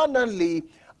exceedingly abundantly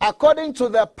according to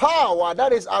the power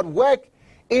that is at work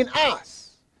in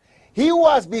us. He who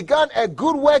has begun a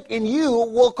good work in you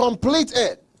will complete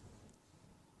it.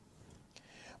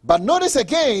 But notice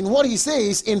again what he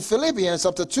says in Philippians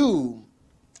chapter 2.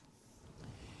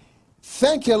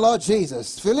 Thank you, Lord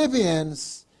Jesus.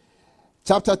 Philippians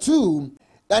chapter 2.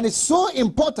 And it's so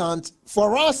important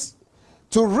for us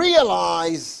to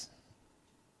realize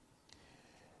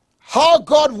how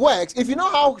God works. If you know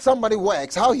how somebody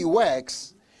works, how he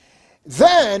works,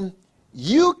 then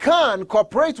you can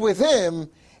cooperate with him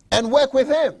and work with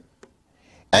him.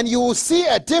 And you will see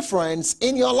a difference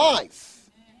in your life.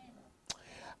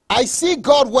 I see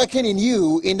God working in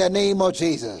you in the name of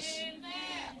Jesus. Amen.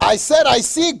 I said I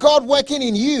see God working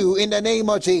in you in the name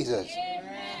of Jesus.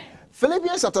 Amen.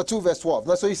 Philippians chapter 2 verse 12.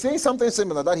 Now, so he's saying something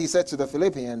similar that he said to the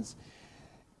Philippians,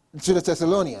 to the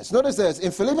Thessalonians. Notice this.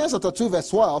 In Philippians chapter 2 verse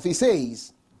 12, he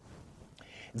says,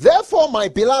 therefore, my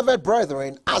beloved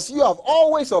brethren, as you have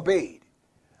always obeyed,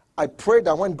 I pray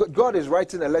that when God is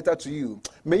writing a letter to you,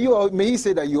 may he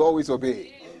say that you always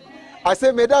obey. Amen. I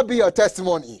say, may that be your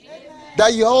testimony. Amen.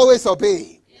 That you always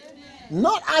obey. Amen.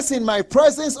 Not as in my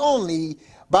presence only,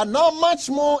 but now much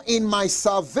more in my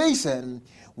salvation.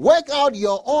 Work out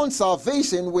your own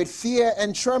salvation with fear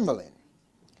and trembling.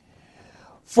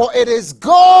 For it is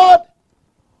God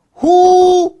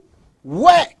who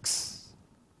works.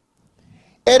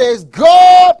 It is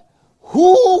God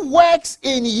who works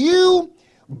in you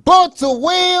both to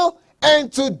will and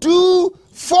to do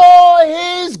for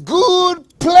his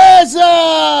good pleasure.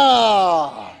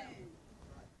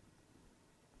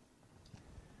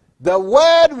 The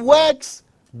word works,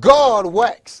 God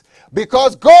works.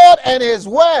 Because God and his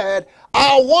word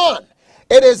are one.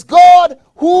 It is God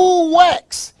who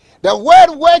works. The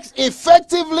word works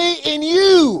effectively in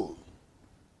you.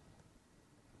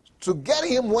 To get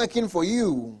him working for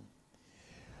you,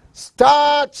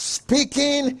 start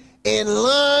speaking in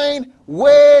line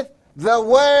with the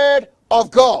word of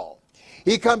God.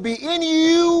 He can be in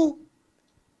you,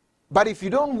 but if you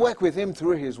don't work with him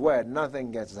through his word,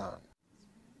 nothing gets done.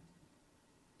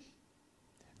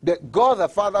 That God the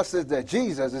Father says that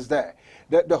Jesus is there.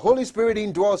 That the Holy Spirit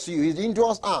indwells you. He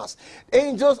indwells us.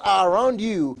 Angels are around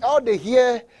you. All they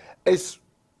hear is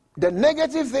the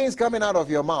negative things coming out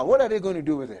of your mouth. What are they going to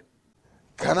do with it?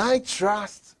 Can I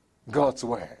trust God's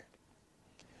word?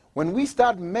 When we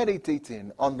start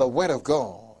meditating on the word of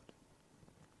God,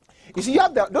 you see, you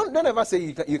have that. Don't ever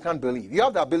say you can't believe. You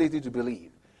have the ability to believe.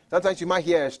 Sometimes you might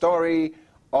hear a story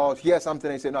or hear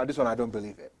something and say, no, this one I don't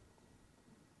believe it.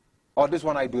 Or this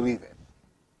one I believe in.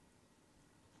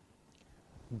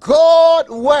 God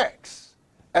works.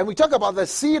 And we talk about the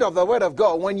seed of the word of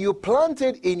God. When you plant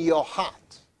it in your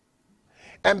heart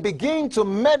and begin to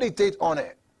meditate on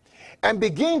it and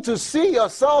begin to see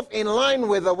yourself in line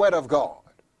with the word of God,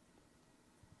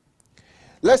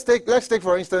 Let's take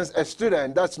for instance a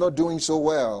student that's not doing so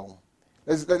well.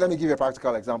 Let me give you a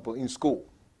practical example in school.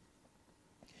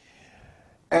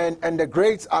 And the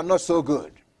grades are not so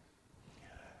good.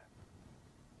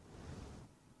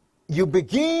 You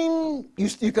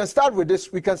can start with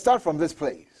this, we can start from this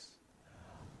place.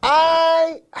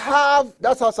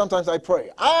 That's how sometimes I pray.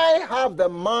 I have the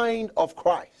mind of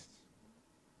Christ.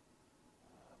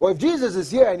 Well, if Jesus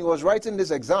is here and he was writing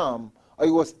this exam, or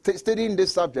he was studying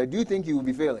this subject, do you think he would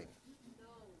be failing?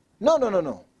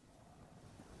 No.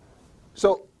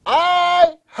 So,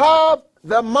 I have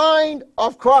the mind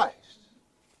of Christ.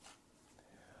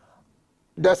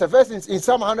 There's a verse in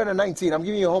Psalm 119. I'm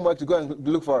giving you homework to go and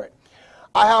look for it.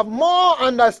 I have more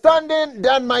understanding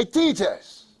than my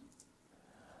teachers.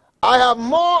 I have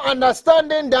more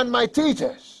understanding than my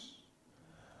teachers.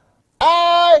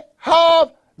 I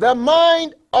have the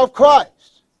mind of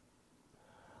Christ.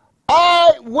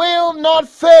 I will not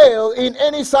fail in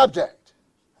any subject.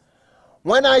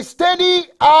 When I study,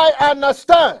 I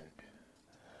understand.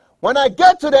 When I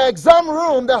get to the exam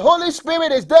room, the Holy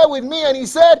Spirit is there with me, and he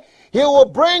said he will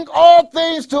bring all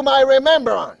things to my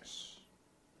remembrance.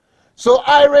 So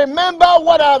I remember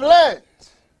what I've learned.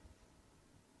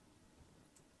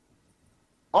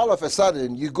 All of a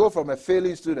sudden, you go from a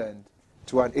failing student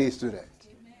to an A student.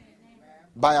 Amen.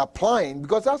 By applying,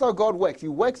 because that's how God works. He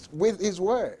works with his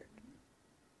word.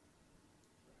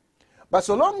 But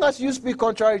so long as you speak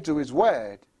contrary to his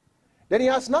word, then he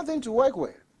has nothing to work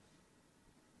with.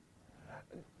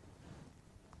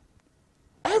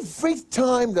 Every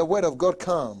time the word of God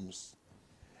comes,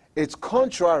 it's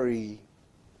contrary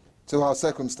to our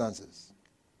circumstances.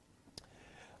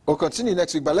 We'll continue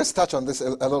next week, but let's touch on this a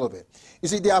little bit. You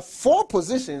see, there are 4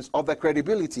 positions of the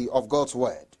credibility of God's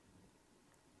word.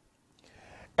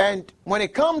 And when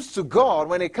it comes to God,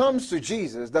 when it comes to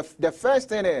Jesus, the first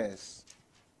thing is,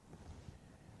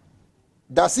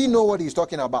 does he know what he's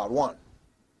talking about? 1.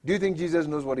 Do you think Jesus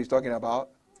knows what he's talking about?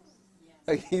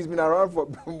 Yes. He's been around for...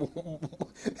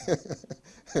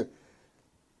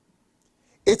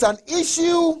 It's an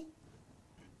issue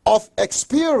of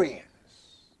experience.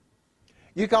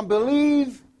 You can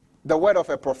believe the word of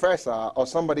a professor or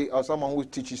somebody or someone who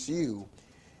teaches you,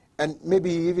 and maybe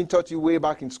he even taught you way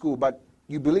back in school, but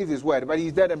you believe his word, but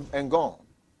he's dead and gone.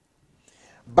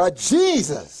 But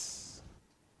Jesus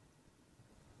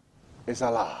is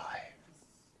alive.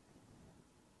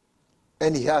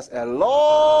 And he has a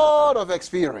lot of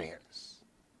experience.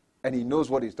 And he knows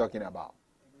what he's talking about.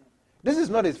 This is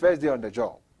not his first day on the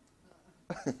job.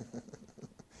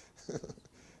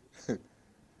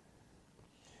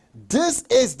 This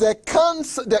is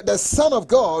the Son of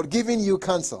God giving you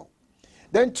counsel.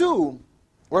 Then 2,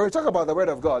 when we talk about the word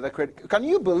of God, can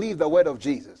you believe the word of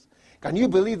Jesus? Can you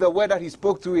believe the word that he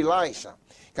spoke through Elisha?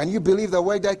 Can you believe the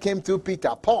word that came through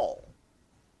Peter, Paul?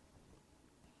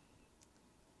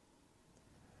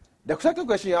 The second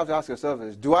question you have to ask yourself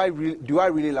is, do I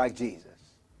really like Jesus?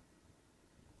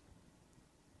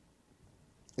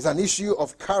 It's an issue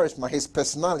of charisma, his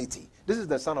personality. This is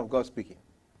the Son of God speaking.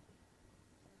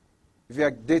 If you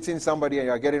are dating somebody and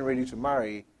you are getting ready to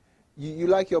marry, you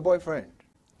like your boyfriend.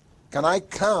 Can I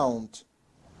count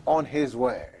on his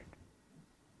word?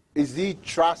 Is he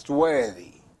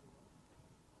trustworthy?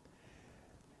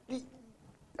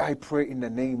 I pray in the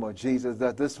name of Jesus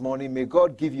that this morning may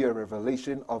God give you a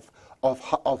revelation of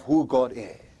who God is.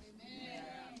 Amen.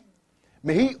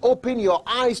 May he open your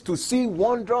eyes to see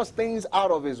wondrous things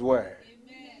out of his word.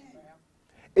 Amen.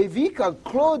 If he can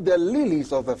clothe the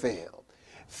lilies of the field,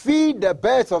 feed the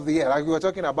birds of the air, like we were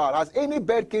talking about, has any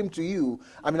bird came to you,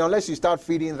 unless you start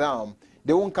feeding them,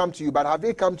 they won't come to you, but have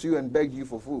they come to you and begged you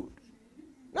for food?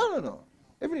 No.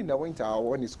 Even in the winter, or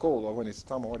when it's cold, or when it's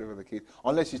summer, or whatever the case,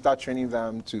 unless you start training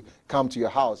them to come to your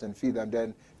house and feed them,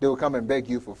 then they will come and beg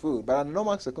you for food. But under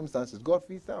normal circumstances, God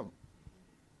feeds them.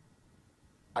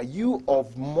 Are you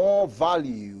of more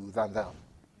value than them?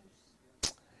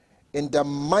 In the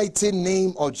mighty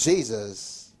name of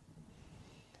Jesus,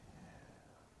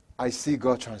 I see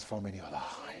God transforming your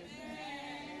life.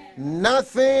 Amen.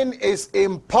 Nothing is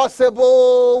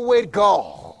impossible with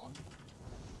God.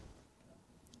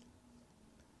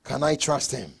 Can I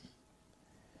trust him?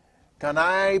 Can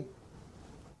I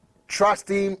trust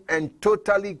him and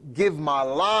totally give my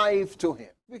life to him?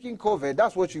 Speaking COVID,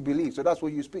 that's what you believe, so that's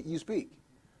what you speak.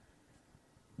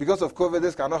 Because of COVID,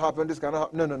 this cannot happen, this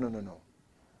cannot happen. No.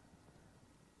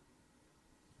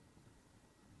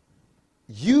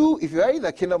 If you are in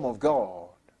the kingdom of God,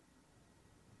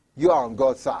 you are on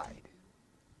God's side.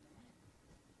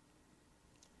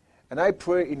 And I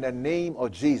pray in the name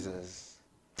of Jesus,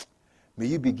 may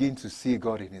you begin to see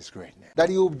God in his greatness. That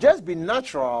it will just be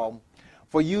natural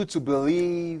for you to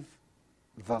believe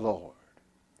the Lord.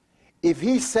 If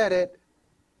he said it,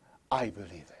 I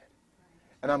believe it.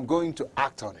 And I'm going to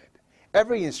act on it.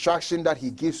 Every instruction that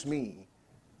he gives me,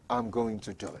 I'm going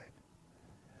to do it.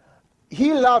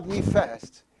 He loved me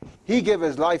first. He gave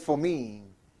his life for me.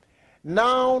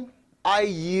 Now I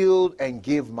yield and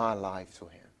give my life to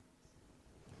him.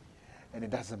 And it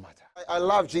doesn't matter. I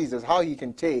love Jesus, how he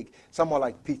can take someone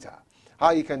like Peter.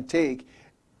 How he can take...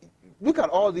 Look at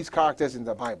all these characters in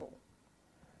the Bible.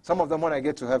 Some of them, when I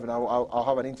get to heaven, I'll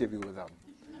have an interview with them.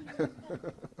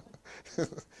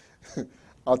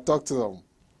 I'll talk to them.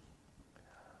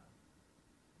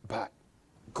 But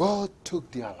God took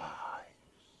their lives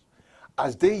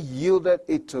as they yielded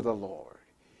it to the Lord.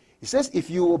 He says, if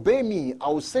you obey me, I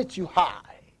will set you high.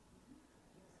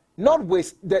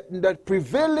 The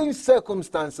prevailing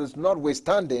circumstances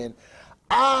notwithstanding,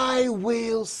 I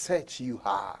will set you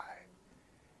high.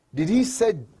 Did he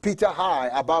set Peter high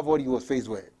above what he was faced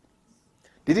with?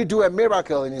 Did he do a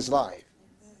miracle in his life?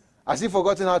 Has he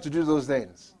forgotten how to do those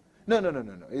things? No.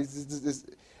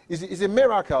 It's a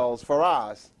miracle for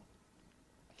us.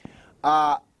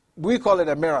 We call it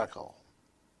a miracle.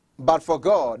 But for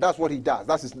God, that's what he does.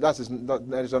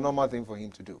 That is a normal thing for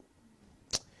him to do.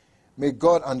 May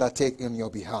God undertake on your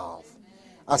behalf.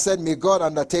 I said, may God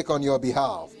undertake on your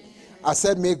behalf. I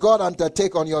said, may God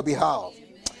undertake on your behalf.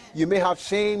 You may have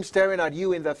shame staring at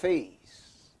you in the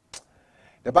face.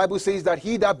 The Bible says that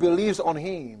he that believes on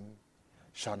him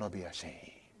shall not be ashamed.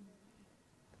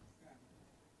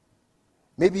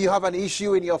 Maybe you have an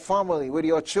issue in your family, with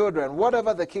your children,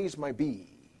 whatever the case might be.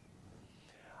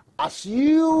 As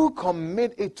you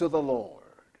commit it to the Lord,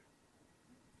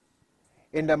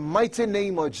 in the mighty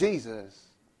name of Jesus,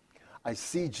 I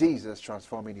see Jesus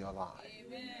transforming your life.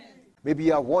 Amen. Maybe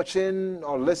you are watching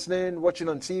or listening, watching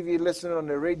on TV, listening on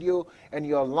the radio, and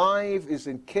your life is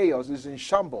in chaos, is in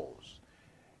shambles.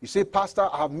 You say, Pastor,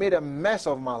 I have made a mess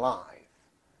of my life.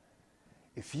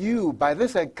 If you, by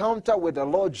this encounter with the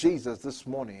Lord Jesus this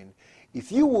morning,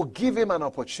 if you will give him an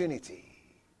opportunity,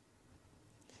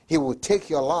 he will take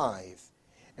your life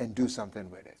and do something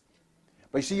with it.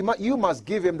 But you see, you must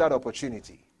give him that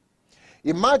opportunity.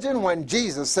 Imagine when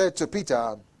Jesus said to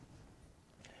Peter,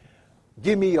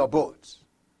 give me your boat.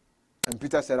 And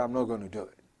Peter said, I'm not going to do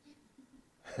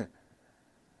it.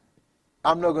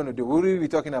 I'm not going to do it. We'll really be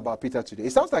talking about Peter today.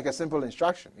 It sounds like a simple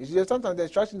instruction. You see, sometimes the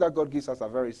instructions that God gives us are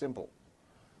very simple.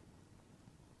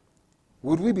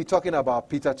 Would we be talking about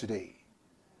Peter today?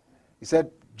 He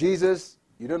said, Jesus,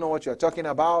 you don't know what you're talking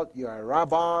about. You're a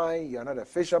rabbi. You're not a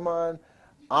fisherman.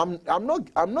 I'm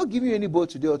not giving you any boat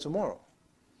today or tomorrow.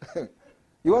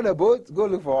 You want a boat? Go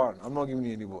look for one. I'm not giving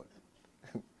you any boat.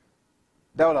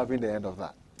 That would have been the end of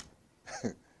that.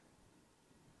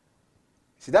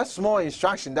 See, that small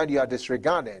instruction that you are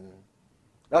disregarding,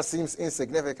 that seems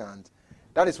insignificant.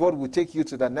 That is what will take you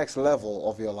to the next level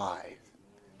of your life.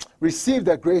 Receive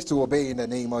the grace to obey in the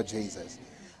name of Jesus.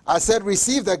 I said,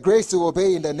 receive the grace to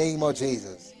obey in the name of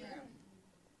Jesus.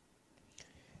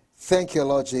 Thank you,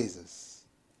 Lord Jesus.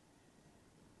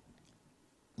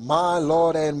 My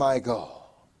Lord and my God.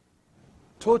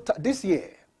 This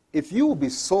year, if you will be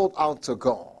sold out to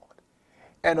God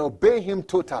and obey him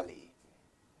totally,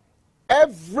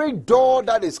 every door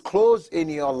that is closed in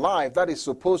your life that is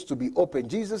supposed to be open,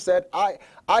 Jesus said, I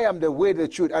am the way, the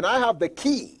truth, and I have the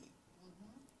key.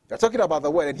 They're talking about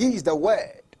the word, and he is the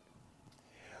word.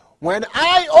 When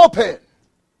I open,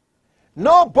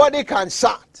 nobody can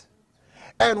shut.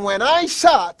 And when I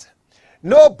shut,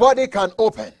 nobody can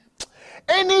open.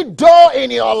 Any door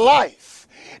in your life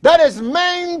that is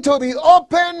meant to be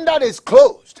open, that is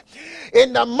closed,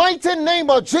 in the mighty name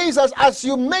of Jesus, as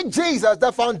you make Jesus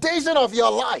the foundation of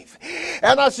your life,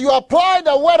 and as you apply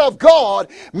the word of God,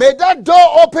 may that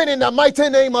door open in the mighty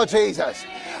name of Jesus.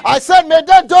 I said, may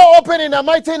that door open in the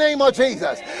mighty name of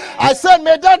Jesus. I said,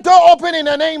 may that door open in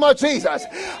the name of Jesus.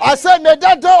 I said, may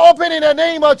that door open in the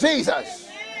name of Jesus.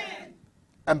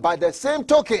 And by the same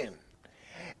token,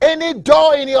 any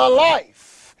door in your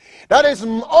life that is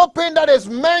open, that is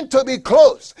meant to be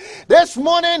closed, this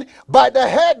morning, by the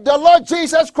head, the Lord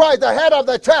Jesus Christ, the head of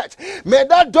the church, may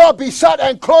that door be shut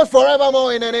and closed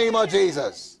forevermore in the name of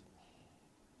Jesus.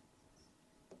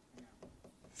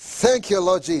 Thank you,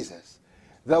 Lord Jesus.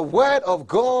 The word of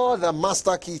God, the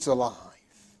master key to life.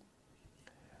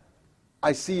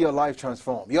 I see your life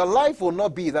transform. Your life will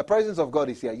not be, the presence of God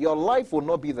is here. Your life will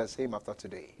not be the same after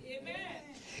today. Amen.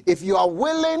 If you are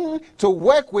willing to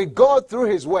work with God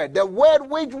through his word, the word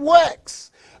which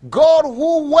works, God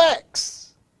who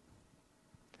works,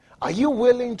 are you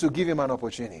willing to give him an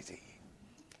opportunity?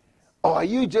 Or are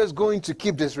you just going to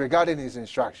keep disregarding his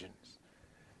instructions?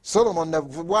 Solomon, the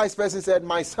wise person, said,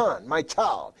 my son, my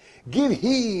child, give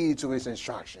heed to his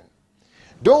instruction.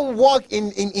 Don't walk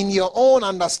in your own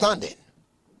understanding.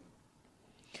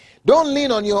 Don't lean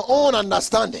on your own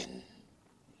understanding.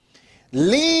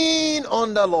 Lean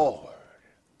on the Lord.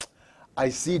 I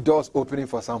see doors opening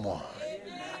for someone.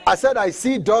 I said, I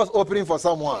see doors opening for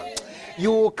someone.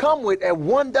 You will come with a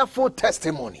wonderful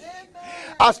testimony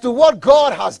as to what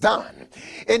God has done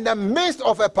in the midst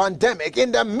of a pandemic,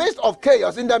 in the midst of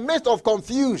chaos, in the midst of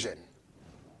confusion.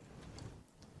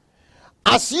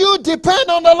 As you depend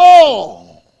on the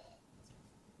Lord,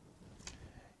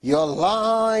 your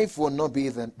life will not be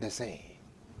the same.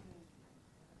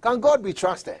 Can God be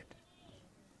trusted?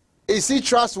 Is he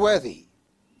trustworthy?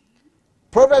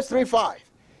 Proverbs 3:5.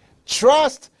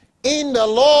 Trust in the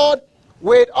Lord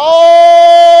with all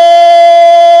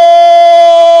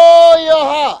your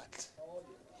heart,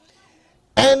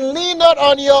 and lean not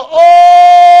on your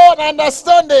own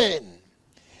understanding.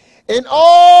 In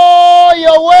all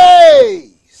your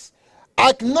ways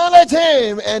acknowledge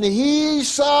him, and he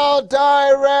shall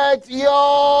direct your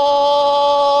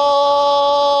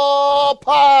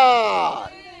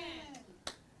path.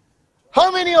 How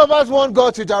many of us want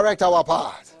God to direct our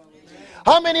path?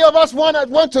 How many of us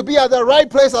want to be at the right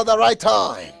place at the right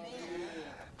time?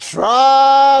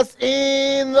 Trust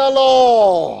in the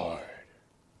Lord.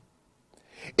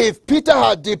 If Peter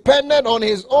had depended on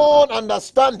his own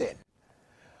understanding,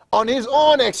 on his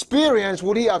own experience,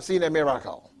 would he have seen a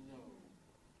miracle?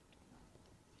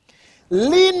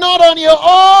 Lean not on your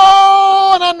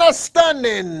own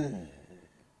understanding.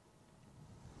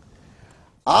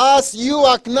 As you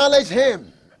acknowledge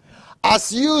him,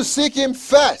 as you seek him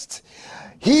first,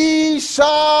 he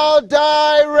shall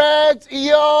direct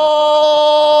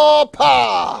your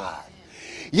path.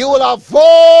 You will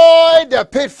avoid the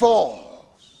pitfalls.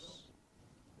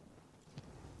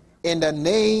 In the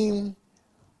name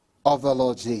of the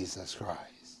Lord Jesus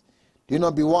Christ. Do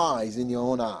not be wise in your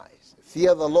own eyes.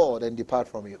 Fear the Lord and depart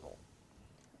from evil.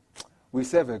 We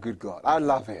serve a good God. I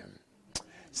love him.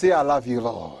 Say, I love you,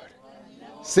 Lord.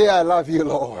 Say, I love you,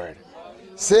 Lord.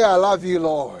 Say, I love you,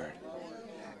 Lord.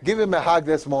 Give him a hug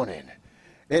this morning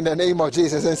in the name of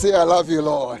Jesus and say, I love you,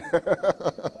 Lord.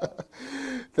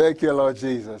 Thank you, Lord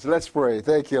Jesus. Let's pray.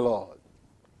 Thank you, Lord.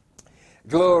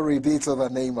 Glory be to the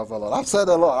name of the Lord. I've said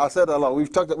a lot.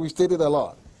 We've stated a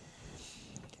lot.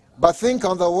 But think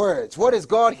on the words. What is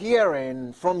God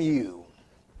hearing from you?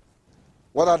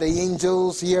 What are the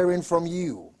angels hearing from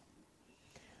you?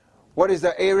 What is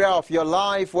the area of your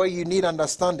life where you need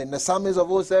understanding? The psalmist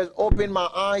of old says, open my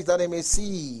eyes that I may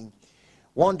see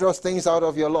wondrous things out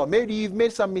of your law. Maybe you've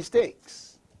made some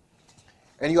mistakes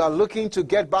and you are looking to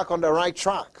get back on the right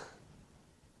track.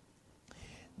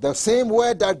 The same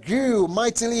word that grew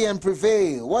mightily and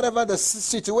prevailed, whatever the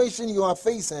situation you are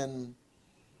facing,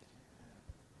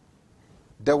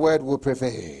 the word will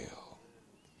prevail.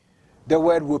 The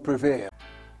word will prevail.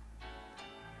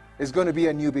 It's going to be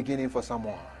a new beginning for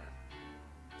someone.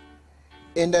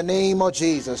 In the name of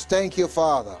Jesus, thank you,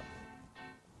 Father.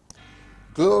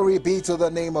 Glory be to the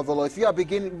name of the Lord. If you are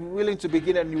willing to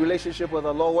begin a new relationship with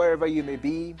the Lord, wherever you may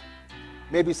be,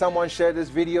 maybe someone shared this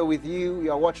video with you,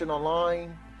 you are watching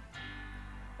online,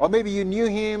 or maybe you knew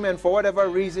him and for whatever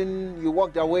reason you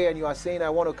walked away and you are saying, I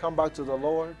want to come back to the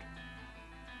Lord.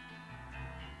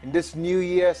 In this new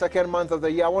year, second month of the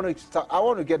year, I want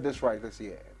to get this right this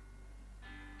year.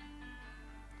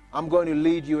 I'm going to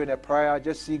lead you in a prayer.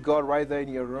 Just see God right there in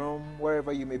your room,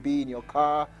 wherever you may be, in your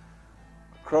car,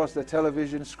 across the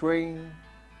television screen.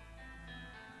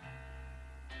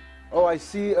 Oh, I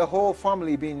see a whole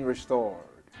family being restored.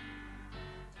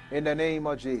 In the name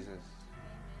of Jesus.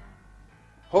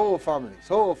 Whole families.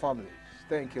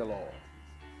 Thank you, Lord.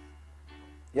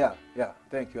 Yeah,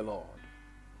 thank you, Lord.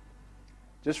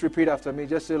 Just repeat after me.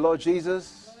 Just say, Lord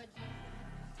Jesus,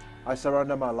 I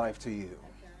surrender my life to you.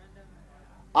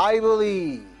 I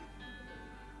believe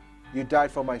you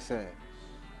died for my sins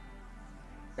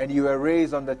and you were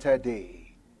raised on the third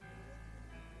day.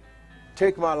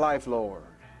 Take my life, Lord,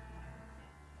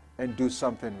 and do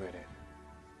something with it.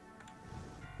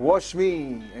 Wash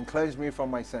me and cleanse me from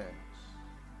my sins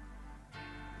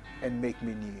and make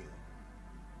me new.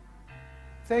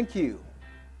 Thank you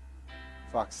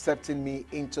for accepting me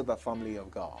into the family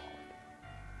of God.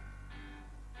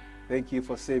 Thank you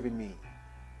for saving me.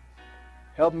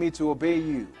 Help me to obey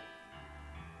you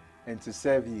and to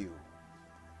serve you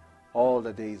all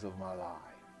the days of my life.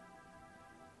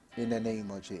 In the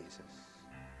name of Jesus.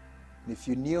 And if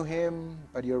you knew him,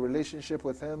 but your relationship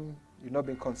with him, you've not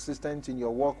been consistent in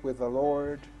your walk with the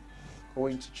Lord,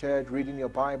 going to church, reading your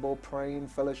Bible, praying,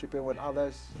 fellowshipping with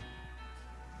others,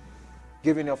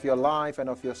 giving of your life and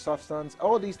of your substance,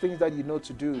 all these things that you know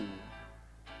to do.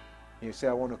 You say,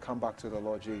 I want to come back to the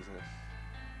Lord Jesus.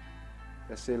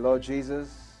 Let's say, Lord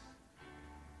Jesus,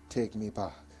 take me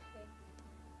back.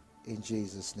 In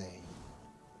Jesus' name.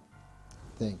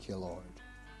 Thank you, Lord.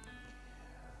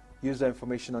 Use the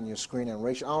information on your screen and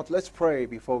reach out. Let's pray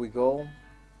before we go.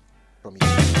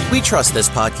 We trust this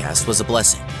podcast was a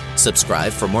blessing.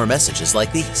 Subscribe for more messages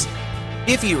like these.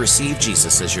 If you receive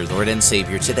Jesus as your Lord and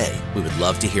Savior today, we would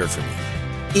love to hear from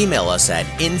you. Email us at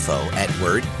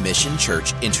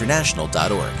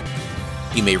info@wordmissionchurchinternational.org.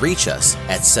 You may reach us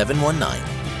at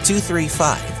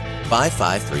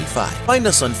 719-235-5535. Find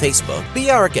us on Facebook.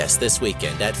 Be our guest this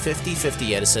weekend at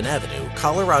 5050 Edison Avenue,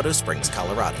 Colorado Springs,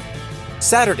 Colorado.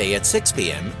 Saturday at 6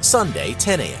 p.m., Sunday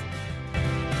 10 a.m.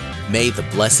 May the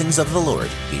blessings of the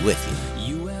Lord be with you.